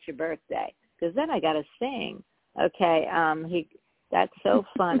know if it's your birthday, because then I got to sing. Okay, that's so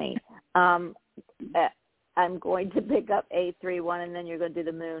funny. I'm going to pick up 831, and then you're going to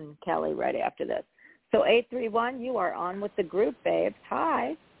do the moon, Kelly, right after this. So 831, you are on with the group, babes.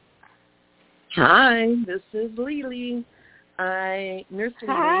 Hi. Hi, this is Lily. I nurse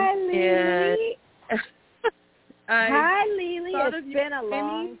Lily. Hi, Lily. Hi, Lily. It's been a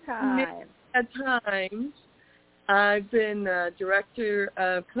long time. At times, I've been director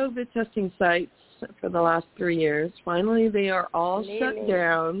of COVID testing sites for the last 3 years. Finally, they are all shut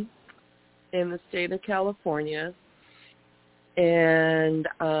down in the state of California. And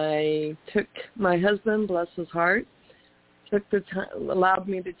I took my husband, bless his heart, took the time, allowed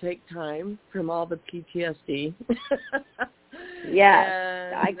me to take time from all the PTSD.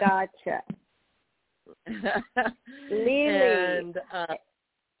 Yes, I gotcha. Lily. And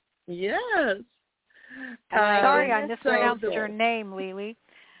yes. Sorry, I mispronounced your name, Lily.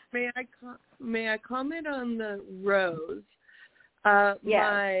 May I comment on the rose? Yes.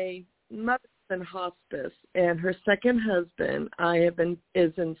 My mother's in hospice, and her second husband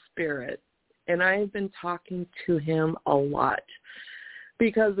is in spirit, and I have been talking to him a lot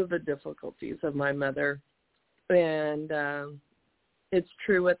because of the difficulties of my mother. And it's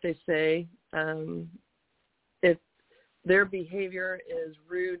true what they say. If their behavior is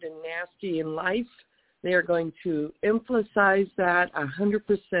rude and nasty in life, they are going to emphasize that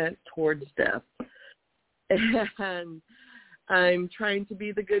 100% towards death. And I'm trying to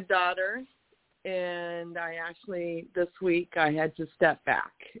be the good daughter. And I actually, this week, I had to step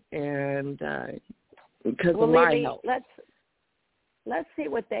back and because of my health. Let's see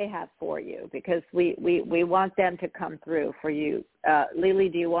what they have for you, because we want them to come through for you.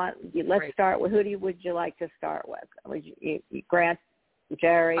 Lily, let's start with, would you like to start with? Would you, Grant,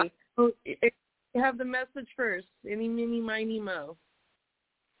 Jerry? Have the message first. Any, mini, miny, mo.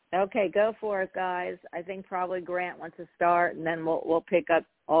 Okay, go for it, guys. I think probably Grant wants to start, and then we'll pick up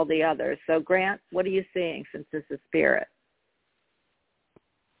all the others. So, Grant, what are you seeing since this is spirit?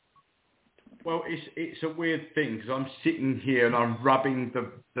 Well, it's a weird thing because I'm sitting here and I'm rubbing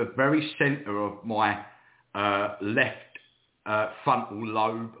the very centre of my left frontal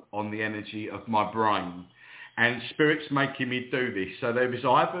lobe on the energy of my brain. And Spirit's making me do this. So there was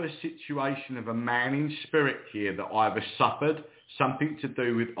either a situation of a man in spirit here that either suffered something to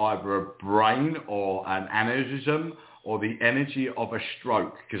do with either a brain or an aneurysm or the energy of a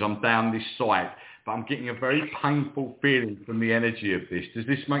stroke, because I'm down this side. But I'm getting a very painful feeling from the energy of this. Does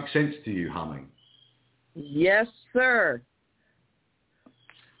this make sense to you, honey? Yes, sir.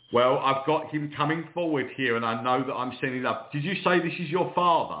 Well, I've got him coming forward here, and I know that I'm sending love. Did you say this is your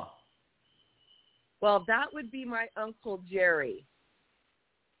father? Well, that would be my Uncle Jerry.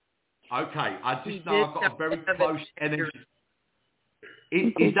 Okay, I just know I've got a very close energy.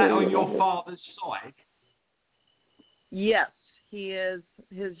 Is that on your father's side? Yes, he is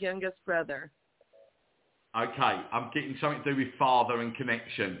his youngest brother. Okay, I'm getting something to do with father and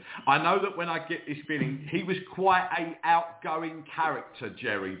connection. I know that when I get this feeling, he was quite an outgoing character,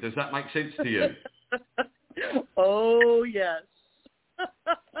 Jerry. Does that make sense to you? Oh, yes.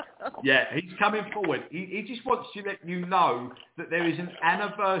 Yeah, he's coming forward. He just wants to let you know that there is an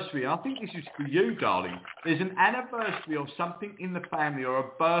anniversary. I think this is for you, darling. There's an anniversary of something in the family, or a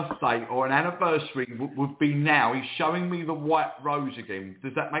birthday, or an anniversary would be now. He's showing me the white rose again.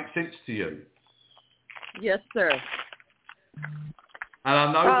 Does that make sense to you? Yes, sir. And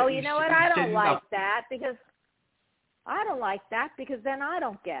I know. Oh, you know what? I don't like that because then I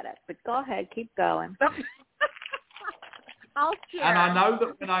don't get it. But go ahead, keep going. I'll share. And I know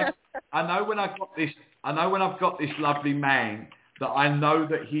that when I've got this lovely man, that I know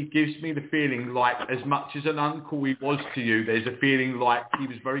that he gives me the feeling like, as much as an uncle he was to you, there's a feeling like he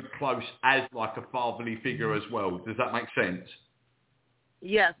was very close as like a fatherly figure as well. Does that make sense?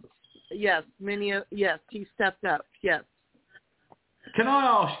 Yes. Yes, yes, he stepped up, yes. Can I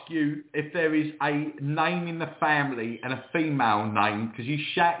ask you if there is a name in the family and a female name, because he's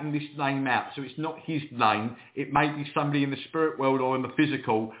shouting this name out, so it's not his name, it may be somebody in the spirit world or in the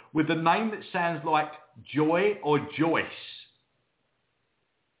physical, with a name that sounds like Joy or Joyce?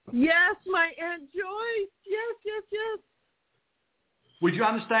 Yes, my Aunt Joyce, yes. Would you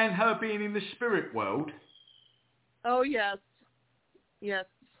understand her being in the spirit world? Oh, yes.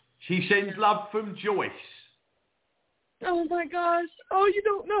 She sends love from Joyce. Oh, my gosh. Oh, you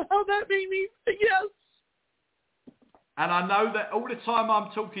don't know how that made me. Yes. And I know that all the time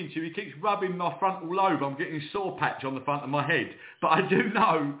I'm talking to you, he keeps rubbing my frontal lobe. I'm getting a sore patch on the front of my head. But I do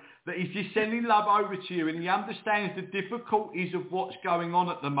know that he's just sending love over to you, and he understands the difficulties of what's going on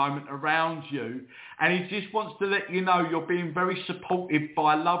at the moment around you. And he just wants to let you know you're being very supported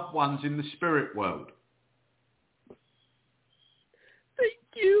by loved ones in the spirit world.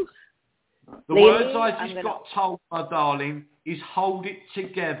 Thank you. The words I just got told, my darling, is hold it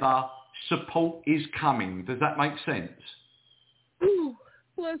together, support is coming. Does that make sense? Ooh,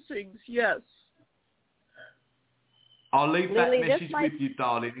 blessings, yes. I'll leave that Lily, message with you,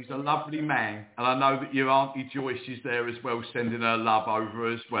 darling. He's a lovely man, and I know that your Auntie Joyce is there as well, sending her love over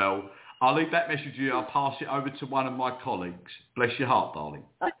as well. I'll leave that message with you. I'll pass it over to one of my colleagues. Bless your heart, darling.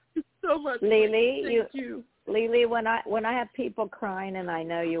 Thank you so much. Lily, Thank you. Lily, when I have people crying, and I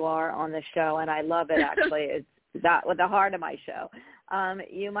know you are on the show, and I love it actually. It's that with the heart of my show.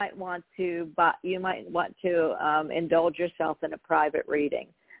 You might want to indulge yourself in a private reading,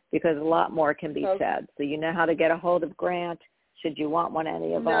 because a lot more can be said. So you know how to get a hold of Grant, should you want one,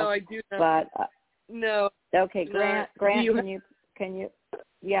 any of us. No, I do not. But no. Okay, Grant, can you?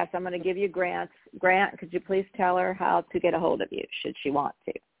 Yes, I'm going to give you Grant's. Grant, could you please tell her how to get a hold of you, should she want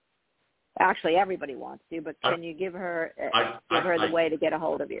to? Actually, everybody wants to, but can you give her the way to get a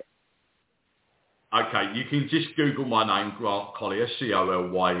hold of you? Okay, you can just Google my name, Grant Colyer,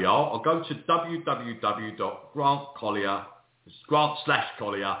 Colyer. I'll go to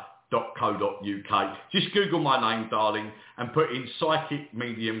grant/Colyer.co.uk. Just Google my name, darling, and put in Psychic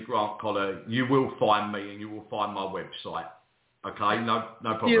Medium Grant Colyer. You will find me, and you will find my website. Okay, no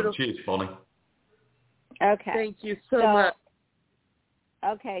problem. Beautiful. Cheers, Bonnie. Okay. Thank you so much.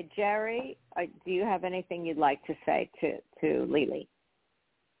 Okay, Jerry, do you have anything you'd like to say to Lily?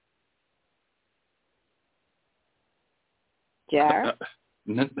 Jerry?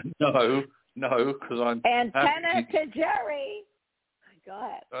 No, because I'm Antenna to Jerry. Go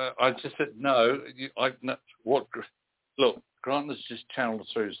ahead. I just said no. Look, Grant has just channeled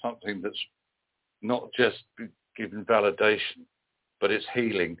through something that's not just giving validation, but it's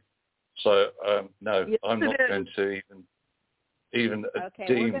healing. So no, yes, I'm not going to even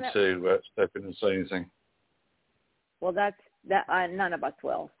deem to step in and say anything. Well, none of us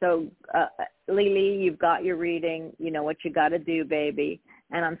will. So, Lily, you've got your reading. You know what you got to do, baby.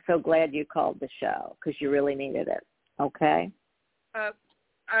 And I'm so glad you called the show, because you really needed it. Okay?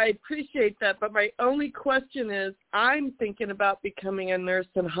 I appreciate that, but my only question is, I'm thinking about becoming a nurse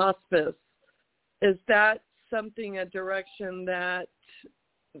in hospice. Is that a direction that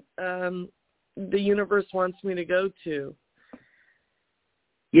the universe wants me to go to?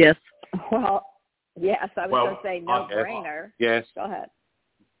 Yes. Well, yes, I was going to say no-brainer. Yes. Go ahead.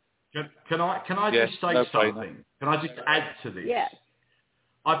 Can I just say something? Can I just add to this? Yes.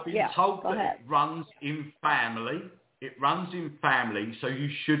 I've been told that it runs in family. It runs in family, so you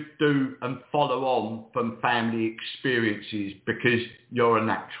should do and follow on from family experiences, because you're a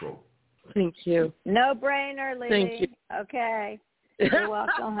natural. Thank you. No-brainer, Lily. Thank you. Okay. You're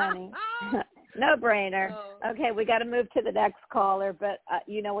welcome, honey. No-brainer. Okay, we got to move to the next caller, but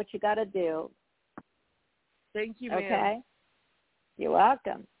you know what you got to do. Thank you, ma'am. Okay? You're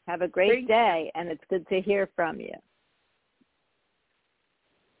welcome. Have a great day, and it's good to hear from you.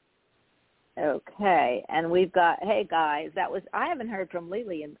 Okay, and we've got, hey, guys, I haven't heard from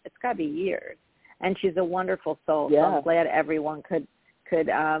Lily, and it's got to be years, and she's a wonderful soul, so I'm glad everyone could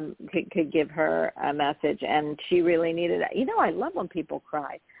give her a message, and she really needed it. You know, I love when people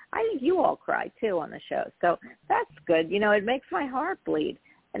cry. I think you all cry, too, on the show, so that's good. You know, it makes my heart bleed,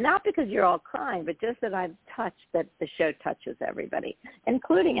 and not because you're all crying, but just that I've touched, that the show touches everybody,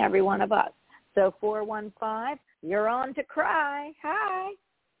 including every one of us. So 415, you're on to cry. Hi.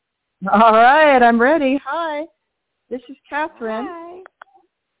 All right, I'm ready. Hi. This is Catherine.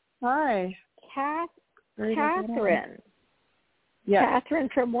 Hi. Catherine. Yes. Catherine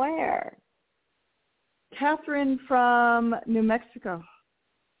from where? Catherine from New Mexico.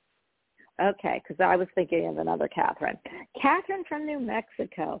 Okay, because I was thinking of another Catherine. Catherine from New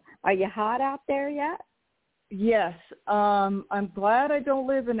Mexico. Are you hot out there yet? Yes. I'm glad I don't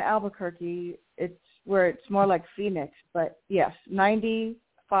live in Albuquerque. It's where it's more like Phoenix. But yes,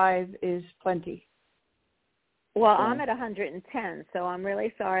 95 is plenty. Well, I'm at 110, so I'm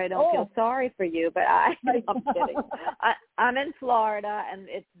really sorry. I don't feel sorry for you, but I'm kidding. I'm in Florida, and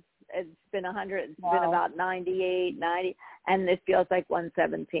it's been 100. It's been about 98, 90, and it feels like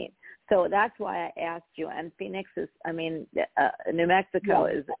 117. So that's why I asked you. And Phoenix is, New Mexico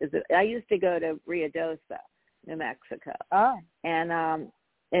is. I used to go to Ruidoso, New Mexico. Oh. And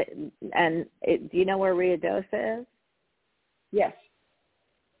do you know where Ruidoso is? Yes.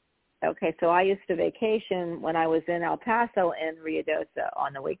 Okay, so I used to vacation when I was in El Paso in Ruidoso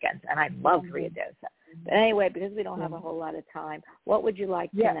on the weekends, and I loved Ruidoso. But anyway, because we don't have a whole lot of time, what would you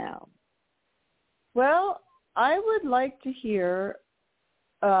like to know? Well, I would like to hear,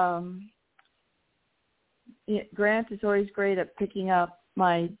 Grant is always great at picking up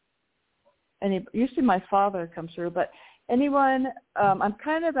usually my father comes through, but anyone, I'm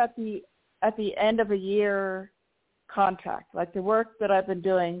kind of at the end of a year contract. Like the work that I've been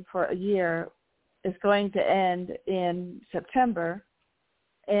doing for a year is going to end in September,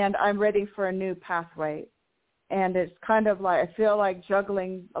 and I'm ready for a new pathway. and it's kind of like I feel like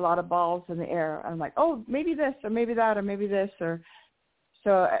juggling a lot of balls in the air. I'm like, oh, maybe this or maybe that or maybe this or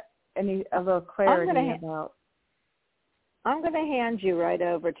so. A little clarity about. I'm going to hand you right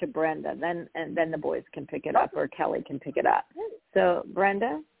over to Brenda, and then the boys can pick it up, or Kelly can pick it up. So,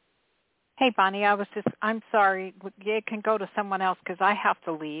 Brenda? Hey, Bonnie, I'm sorry. It can go to someone else because I have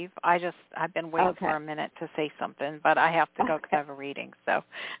to leave. I've been waiting for a minute to say something, but I have to go because I have a reading. So.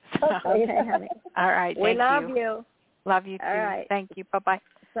 Okay, honey. All right, we love you. Love you, too. All right. Thank you. Bye-bye.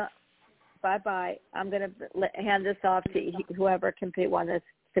 So, bye-bye. I'm going to hand this off to whoever can want us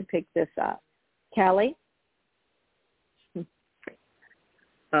to pick this up. Kelly?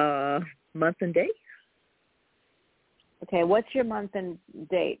 Month and date. Okay, what's your month and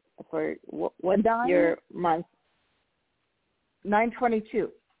date for what's your month? 9/22.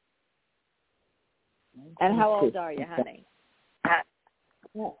 And how old are you, honey?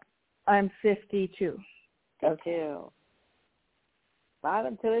 I'm 52. 52. 5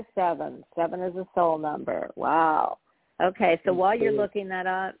 and 2 is 7. 7 is a soul number. Wow. Okay, so while you're looking that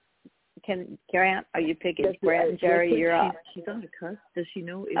up, Grant, are you picking Grant and Jerry? You're up. She's on the cusp. Does she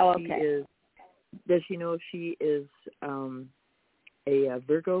know if she is? Does she know if she is a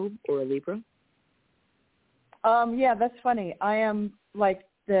Virgo or a Libra? Yeah, that's funny. I am like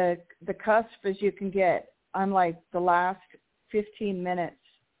the cusp as you can get. I'm like the last 15 minutes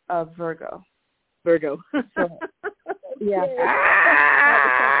of Virgo. So, yeah.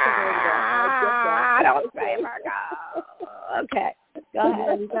 Don't say Virgo. Okay, go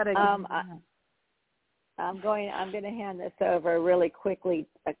ahead. I'm going to hand this over really quickly,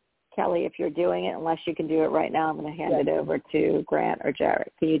 Kelly. If you're doing it, unless you can do it right now, I'm going to hand it over to Grant or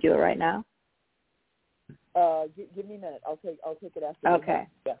Jerry. Can you do it right now? Give me a minute. I'll take it after. Okay.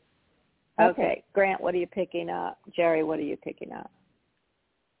 Yeah. Okay, Grant, what are you picking up? Jerry, what are you picking up?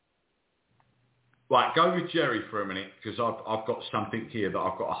 Right, go with Jerry for a minute because I've got something here that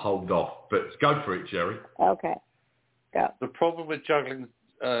I've got to hold off. But go for it, Jerry. Okay, go. The problem with juggling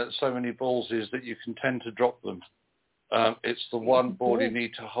so many balls is that you can tend to drop them. It's the one ball you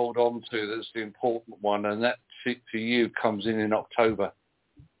need to hold on to that's the important one, and that for you comes in October.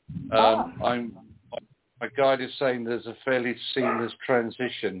 My guide is saying there's a fairly seamless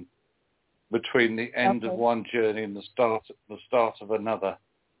transition between the end of one journey and the start of another.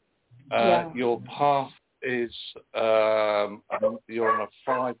 Your path is you're on a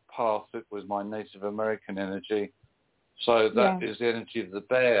 5 path with my Native American energy. So that is the energy of the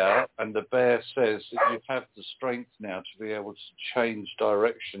bear, and the bear says that you have the strength now to be able to change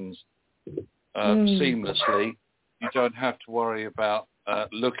directions seamlessly. You don't have to worry about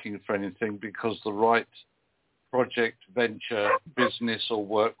looking for anything because the right project, venture, business or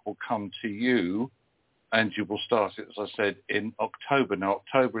work will come to you, and you will start it, as I said, in October. Now,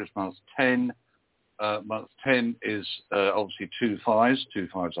 October is month 10. Month 10 is obviously 2 5s. 2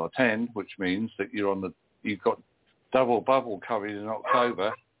 5s are 10, which means that you've got double bubble coming in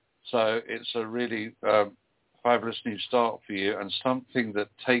October. So it's a really fabulous new start for you and something that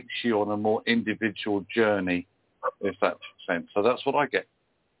takes you on a more individual journey, if that makes sense. So that's what I get.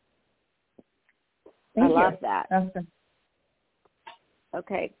 I love that.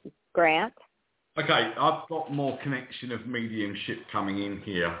 Okay, Grant? Okay, I've got more connection of mediumship coming in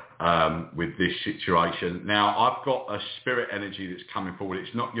here with this situation. Now, I've got a spirit energy that's coming forward.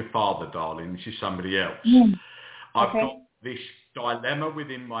 It's not your father, darling. This is somebody else. I've got this dilemma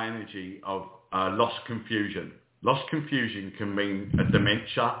within my energy of lost confusion. Lost confusion can mean a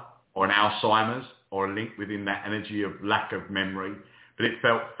dementia or an Alzheimer's or a link within that energy of lack of memory, but it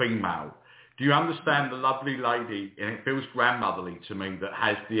felt female. Do you understand the lovely lady, and it feels grandmotherly to me, that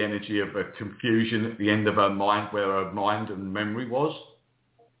has the energy of a confusion at the end of her mind where her mind and memory was?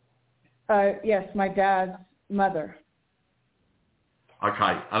 Yes, my dad's mother.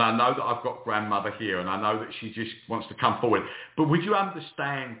 Okay, and I know that I've got grandmother here, and I know that she just wants to come forward. But would you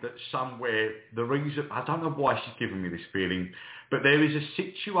understand that somewhere, the reason, I don't know why she's giving me this feeling, but there is a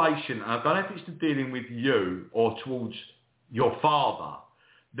situation, and I don't know if it's dealing with you or towards your father.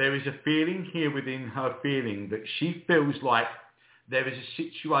 There is a feeling here within her feeling that she feels like there is a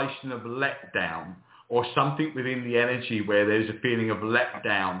situation of letdown or something within the energy where there's a feeling of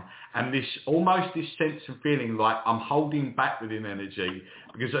letdown and this almost this sense of feeling like I'm holding back within energy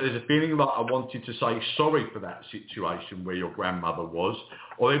because there's a feeling like I wanted to say sorry for that situation where your grandmother was,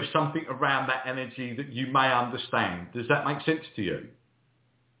 or there's something around that energy that you may understand. Does that make sense to you?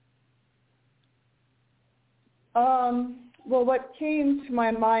 Well, what came to my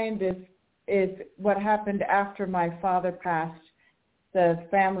mind is what happened after my father passed. The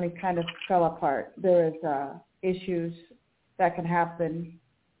family kind of fell apart. There was issues that can happen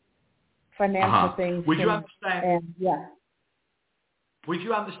financial things. Would you understand? And, yeah. Would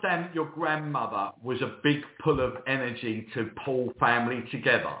you understand that your grandmother was a big pull of energy to pull family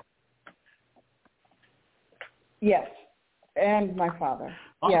together? Yes, and my father.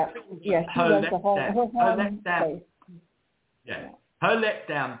 Yes. She was the whole place. Yeah. Her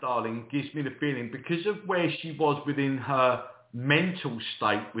letdown, darling, gives me the feeling, because of where she was within her mental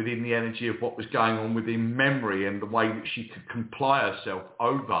state, within the energy of what was going on within memory and the way that she could comply herself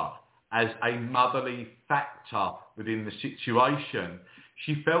over as a motherly factor within the situation,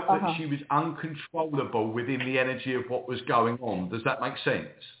 she felt that she was uncontrollable within the energy of what was going on. Does that make sense?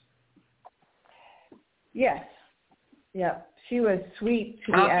 Yes. Yeah. She was sweet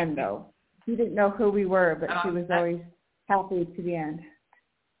to the end, though. She didn't know who we were, but she was always happy to the end.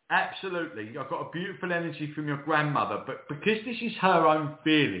 Absolutely. I've got a beautiful energy from your grandmother, but because this is her own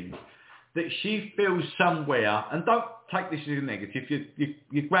feeling, that she feels somewhere, and don't take this as a negative,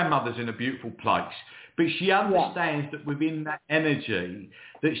 your grandmother's in a beautiful place, but she understands that within that energy,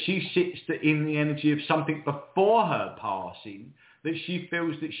 that she sits in the energy of something before her passing, that she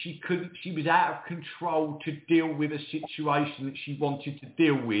feels that she was out of control to deal with a situation that she wanted to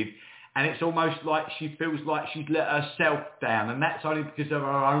deal with. And it's almost like she feels like she's let herself down, and that's only because of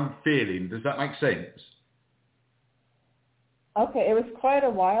her own feeling. Does that make sense? Okay, it was quite a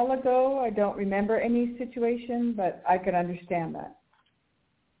while ago. I don't remember any situation, but I can understand that.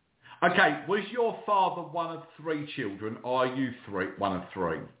 Okay, was your father one of 3 children, or are you one of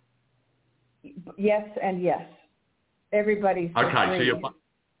 3? Yes and yes. Everybody's okay, 3. So you're...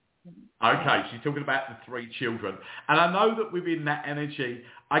 Okay, so you're talking about the 3 children. And I know that within that energy,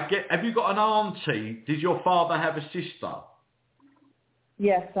 have you got an auntie? Did your father have a sister?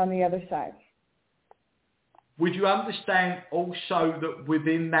 Yes, on the other side. Would you understand also that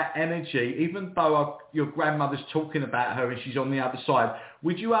within that energy, even though your grandmother's talking about her and she's on the other side,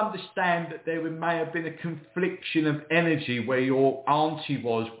 would you understand that there may have been a confliction of energy where your auntie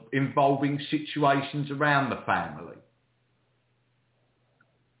was involving situations around the family?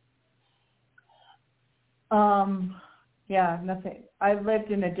 Yeah, nothing. I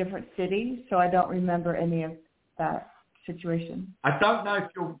lived in a different city, so I don't remember any of that situation. I don't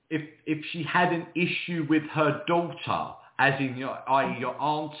know if she had an issue with her daughter, as in i.e. your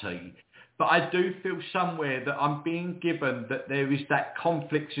auntie, but I do feel somewhere that I'm being given that there is that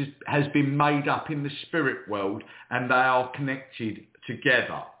conflict has been made up in the spirit world and they are connected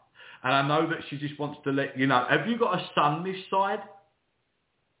together. And I know that she just wants to let you know. Have you got a son this side?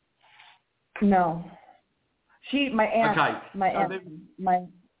 No. My aunt, okay. my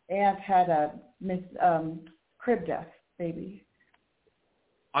aunt had a crib death baby.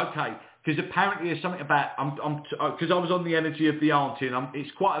 Okay, because apparently there's something about because I was on the energy of the auntie, and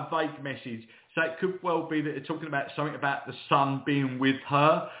it's quite a vague message. So it could well be that they're talking about something about the son being with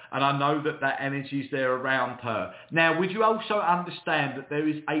her, and I know that energy is there around her. Now, would you also understand that there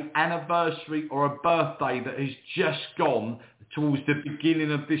is an anniversary or a birthday that has just gone towards the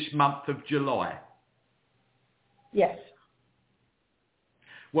beginning of this month of July? Yes.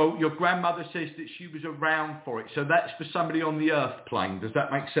 Well, your grandmother says that she was around for it, so that's for somebody on the earth plane. Does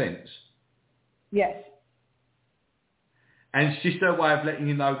that make sense? Yes. And it's just her way of letting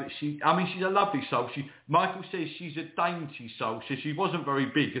you know that she's a lovely soul. Michael says she's a dainty soul, so she wasn't very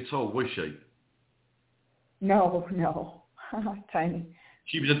big at all, was she? No. Tiny.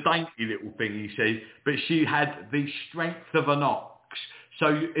 She was a dainty little thing, he says, but she had the strength of an ox. So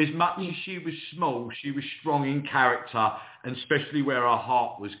as much as she was small, she was strong in character, and especially where her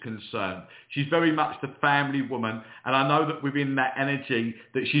heart was concerned. She's very much the family woman, and I know that within that energy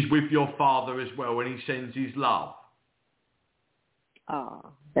that she's with your father as well, and he sends his love.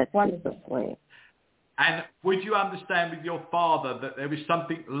 Oh, that's wonderful. And would you understand with your father that there was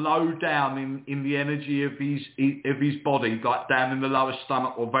something low down in the energy of his body, like down in the lower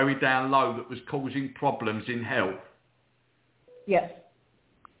stomach or very down low, that was causing problems in health? Yes.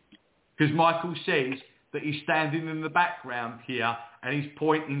 Because Michael says that he's standing in the background here and he's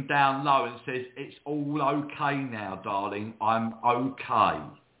pointing down low and says, "It's all okay now, darling. I'm okay."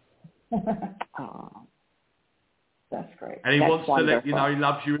 Oh, that's great. And he wants wonderful. to let you know he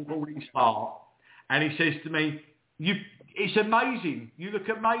loves you with all his heart. And he says to me, it's amazing. You look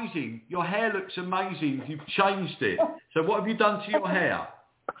amazing. Your hair looks amazing. You've changed it. So what have you done to your hair?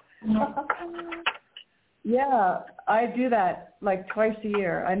 Yeah, I do that like twice a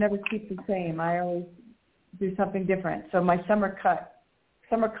year. I never keep the same. I always do something different. So my summer color,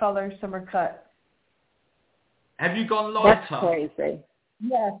 summer cut. Have you gone lighter? That's crazy.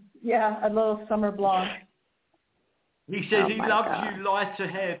 Yes, yeah, a little summer blonde. He says he loves you lighter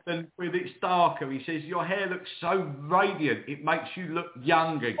hair than with it's darker. He says your hair looks so radiant. It makes you look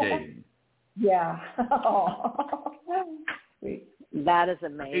young again. Yeah. That is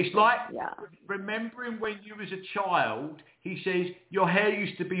amazing. It's like remembering when you was a child. He says your hair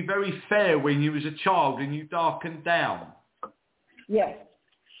used to be very fair when you was a child and you darkened down. Yes.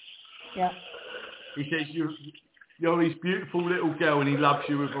 Yeah. He says you're his beautiful little girl and he loves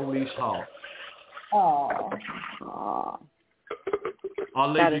you with all his heart. Oh.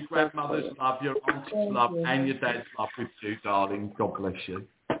 I'll leave your grandmother's love, your aunt's love, and your dad's love with you, darling. God bless you.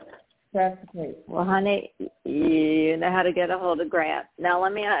 That's great. Well, honey, you know how to get a hold of Grant. Now,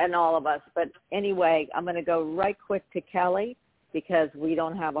 let me, and all of us, but anyway, I'm going to go right quick to Kelly because we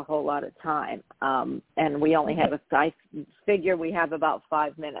don't have a whole lot of time. And we only have I figure we have about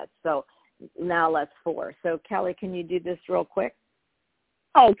 5 minutes. So now let's 4. So, Kelly, can you do this real quick?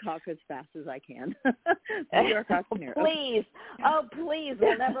 I'll talk as fast as I can. Please. Oh, please.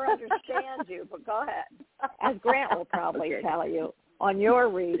 We'll never understand you, but go ahead. As Grant will probably tell you on your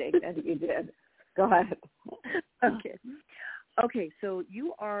reading that you did. Go ahead. Okay, so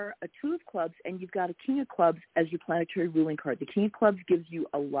you are a 2 of clubs, and you've got a King of clubs as your planetary ruling card. The King of clubs gives you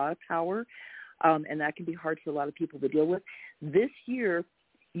a lot of power, and that can be hard for a lot of people to deal with. This year,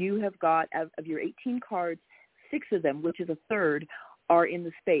 you have got, of your 18 cards, 6 of them, which is a third, are in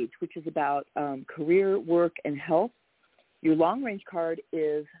the spades, which is about career, work, and health. Your long-range card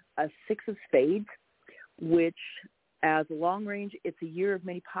is a 6 of spades, which, as a long range, it's a year of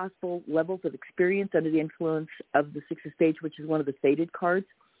many possible levels of experience under the influence of the 6 of spades, which is one of the fated cards.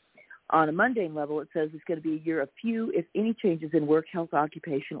 On a mundane level, it says it's going to be a year of few, if any, changes in work, health,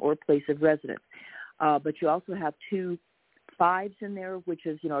 occupation, or place of residence. But you also have 2 5s in there, which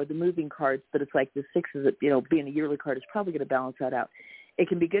is, the moving cards, but it's like the 6s, being a yearly card is probably going to balance that out. It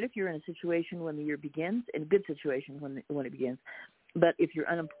can be good if you're in a situation when the year begins, and a good situation when it begins. But if you're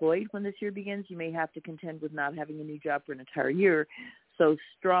unemployed when this year begins, you may have to contend with not having a new job for an entire year. So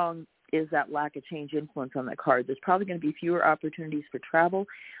strong is that lack of change influence on that card. There's probably going to be fewer opportunities for travel,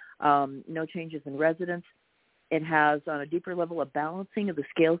 no changes in residence. It has, on a deeper level, a balancing of the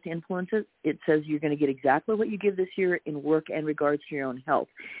scales to influences. It says you're going to get exactly what you give this year in work and regards to your own health.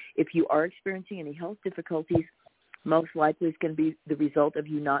 If you are experiencing any health difficulties, most likely it's going to be the result of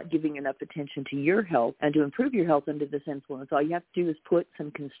you not giving enough attention to your health. And to improve your health under this influence, all you have to do is put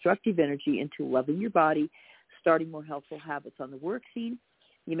some constructive energy into loving your body, starting more healthful habits on the work scene.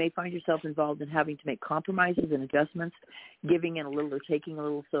 You may find yourself involved in having to make compromises and adjustments, giving in a little or taking a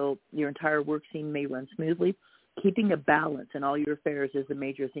little, so your entire work scene may run smoothly. Keeping a balance in all your affairs is a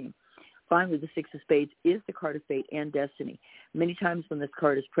major theme. Finally, the 6 of spades is the card of fate and destiny. Many times when this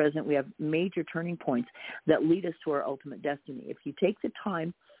card is present, we have major turning points that lead us to our ultimate destiny. If you take the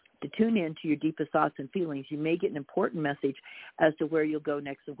time to tune in to your deepest thoughts and feelings, you may get an important message as to where you'll go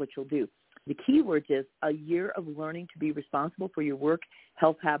next and what you'll do. The key words is a year of learning to be responsible for your work,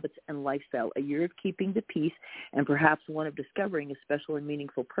 health habits, and lifestyle, a year of keeping the peace, and perhaps one of discovering a special and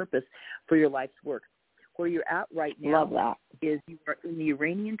meaningful purpose for your life's work. Where you're at right now is you are in the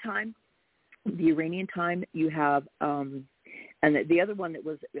Uranian time. The Uranian time you have, and the other one that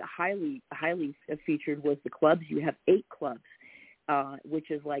was highly featured was the clubs. You have 8 clubs,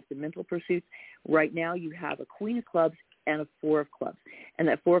 which is like the mental pursuits. Right now you have a Queen of clubs and a 4 of clubs. And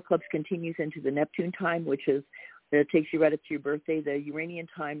that 4 of clubs continues into the Neptune time, which is, it takes you right up to your birthday. The Uranian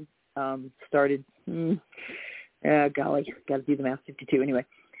time started, golly, got to do the math, 52 anyway.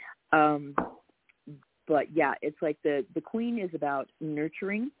 But yeah, it's like the Queen is about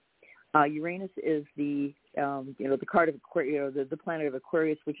nurturing. Uranus is the card of Aquarius, the planet of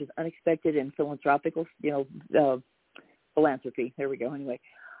Aquarius, which is unexpected and philanthropical, philanthropy. There we go. Anyway,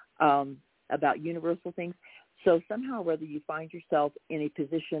 about universal things. So somehow, whether you find yourself in a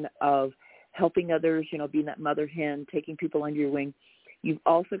position of helping others, being that mother hen, taking people under your wing, you've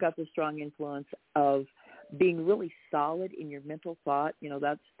also got the strong influence of being really solid in your mental thought.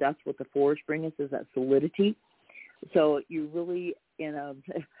 That's what the 4s bring us, is that solidity. So you're really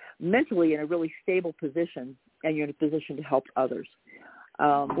mentally in a really stable position, and you're in a position to help others.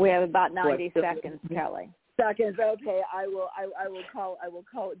 We have about 90 seconds, Kelly. Seconds, okay. I will call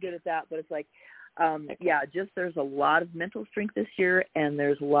it good at that. But it's like, there's a lot of mental strength this year, and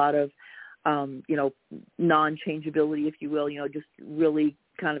there's a lot of, non-changeability, if you will. Just really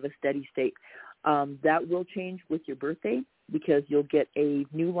kind of a steady state. That will change with your birthday because you'll get a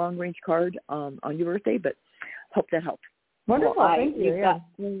new long-range card on your birthday, but hope that helped. Wonderful. Thank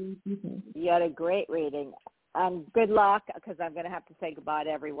you. You had a great reading. Good luck, because I'm going to have to say goodbye to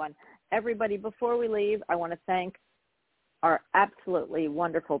everyone. Everybody, before we leave, I want to thank our absolutely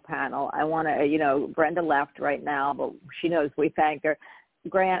wonderful panel. I want to, Brenda left right now, but she knows we thank her.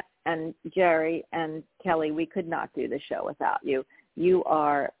 Grant and Jerry and Kelly, we could not do the show without you. You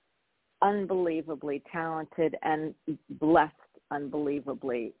are unbelievably talented and blessed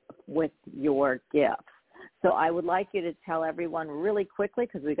unbelievably with your gifts. So I would like you to tell everyone really quickly,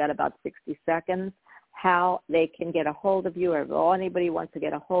 because we got about 60 seconds, how they can get a hold of you, or if anybody wants to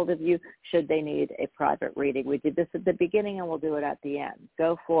get a hold of you should they need a private reading. We did this at the beginning and we'll do it at the end.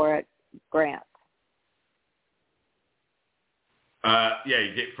 Go for it, Grant.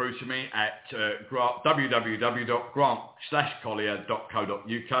 You get through to me at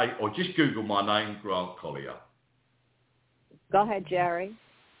www.grant/collier.co.uk, or just Google my name, Grant Colyer. Go ahead, Jerry.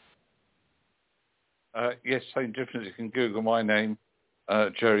 Yes, same difference. You can Google my name,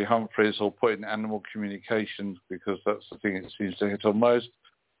 Jerry Humphreys, or put in animal communications, because that's the thing it seems to hit on most.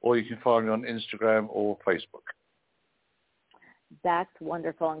 Or you can find me on Instagram or Facebook. That's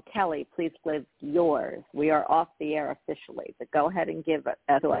wonderful. And Kelly, please give yours. We are off the air officially, but go ahead and give it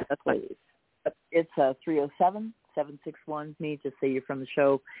to us, please. It's 307-761-me. Just say you're from the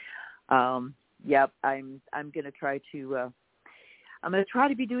show. Yep, I'm going to try to. I'm going to try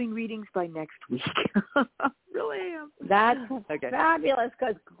to be doing readings by next week. Really am. That's fabulous,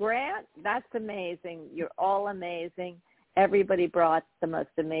 because Grant, that's amazing. You're all amazing. Everybody brought the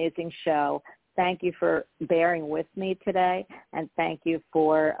most amazing show. Thank you for bearing with me today, and thank you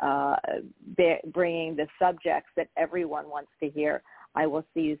for bringing the subjects that everyone wants to hear. I will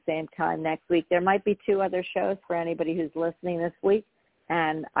see you same time next week. There might be 2 other shows for anybody who's listening this week,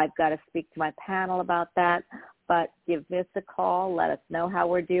 and I've got to speak to my panel about that. But give us a call. Let us know how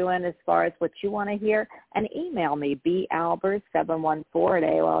we're doing as far as what you want to hear. And email me,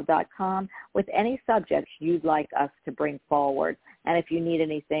 balbers714@AOL.com, with any subjects you'd like us to bring forward. And if you need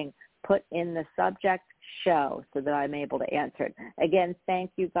anything, put in the subject show so that I'm able to answer it. Again,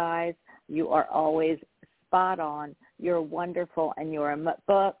 thank you guys. You are always spot on. You're wonderful, and you're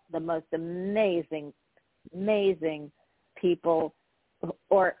the most amazing people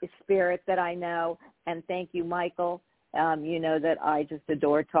or spirit that I know. And thank you, Michael. You know that I just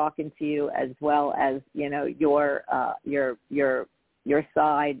adore talking to you, as well as, you know, your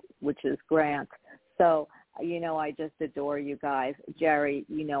side, which is Grant. So, you know, I just adore you guys. Jerry,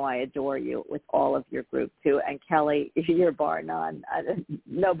 you know I adore you with all of your group too. And Kelly, you're bar none.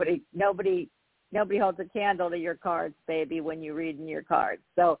 Nobody holds a candle to your cards, baby, when you read in your cards.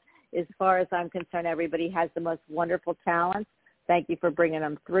 So as far as I'm concerned, everybody has the most wonderful talents. Thank you for bringing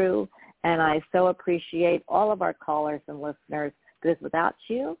them through. And I so appreciate all of our callers and listeners, because without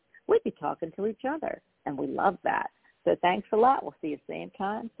you, we'd be talking to each other. And we love that. So thanks a lot. We'll see you same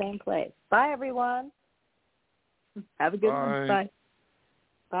time, same place. Bye, everyone. Have a good one. Bye.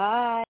 Bye.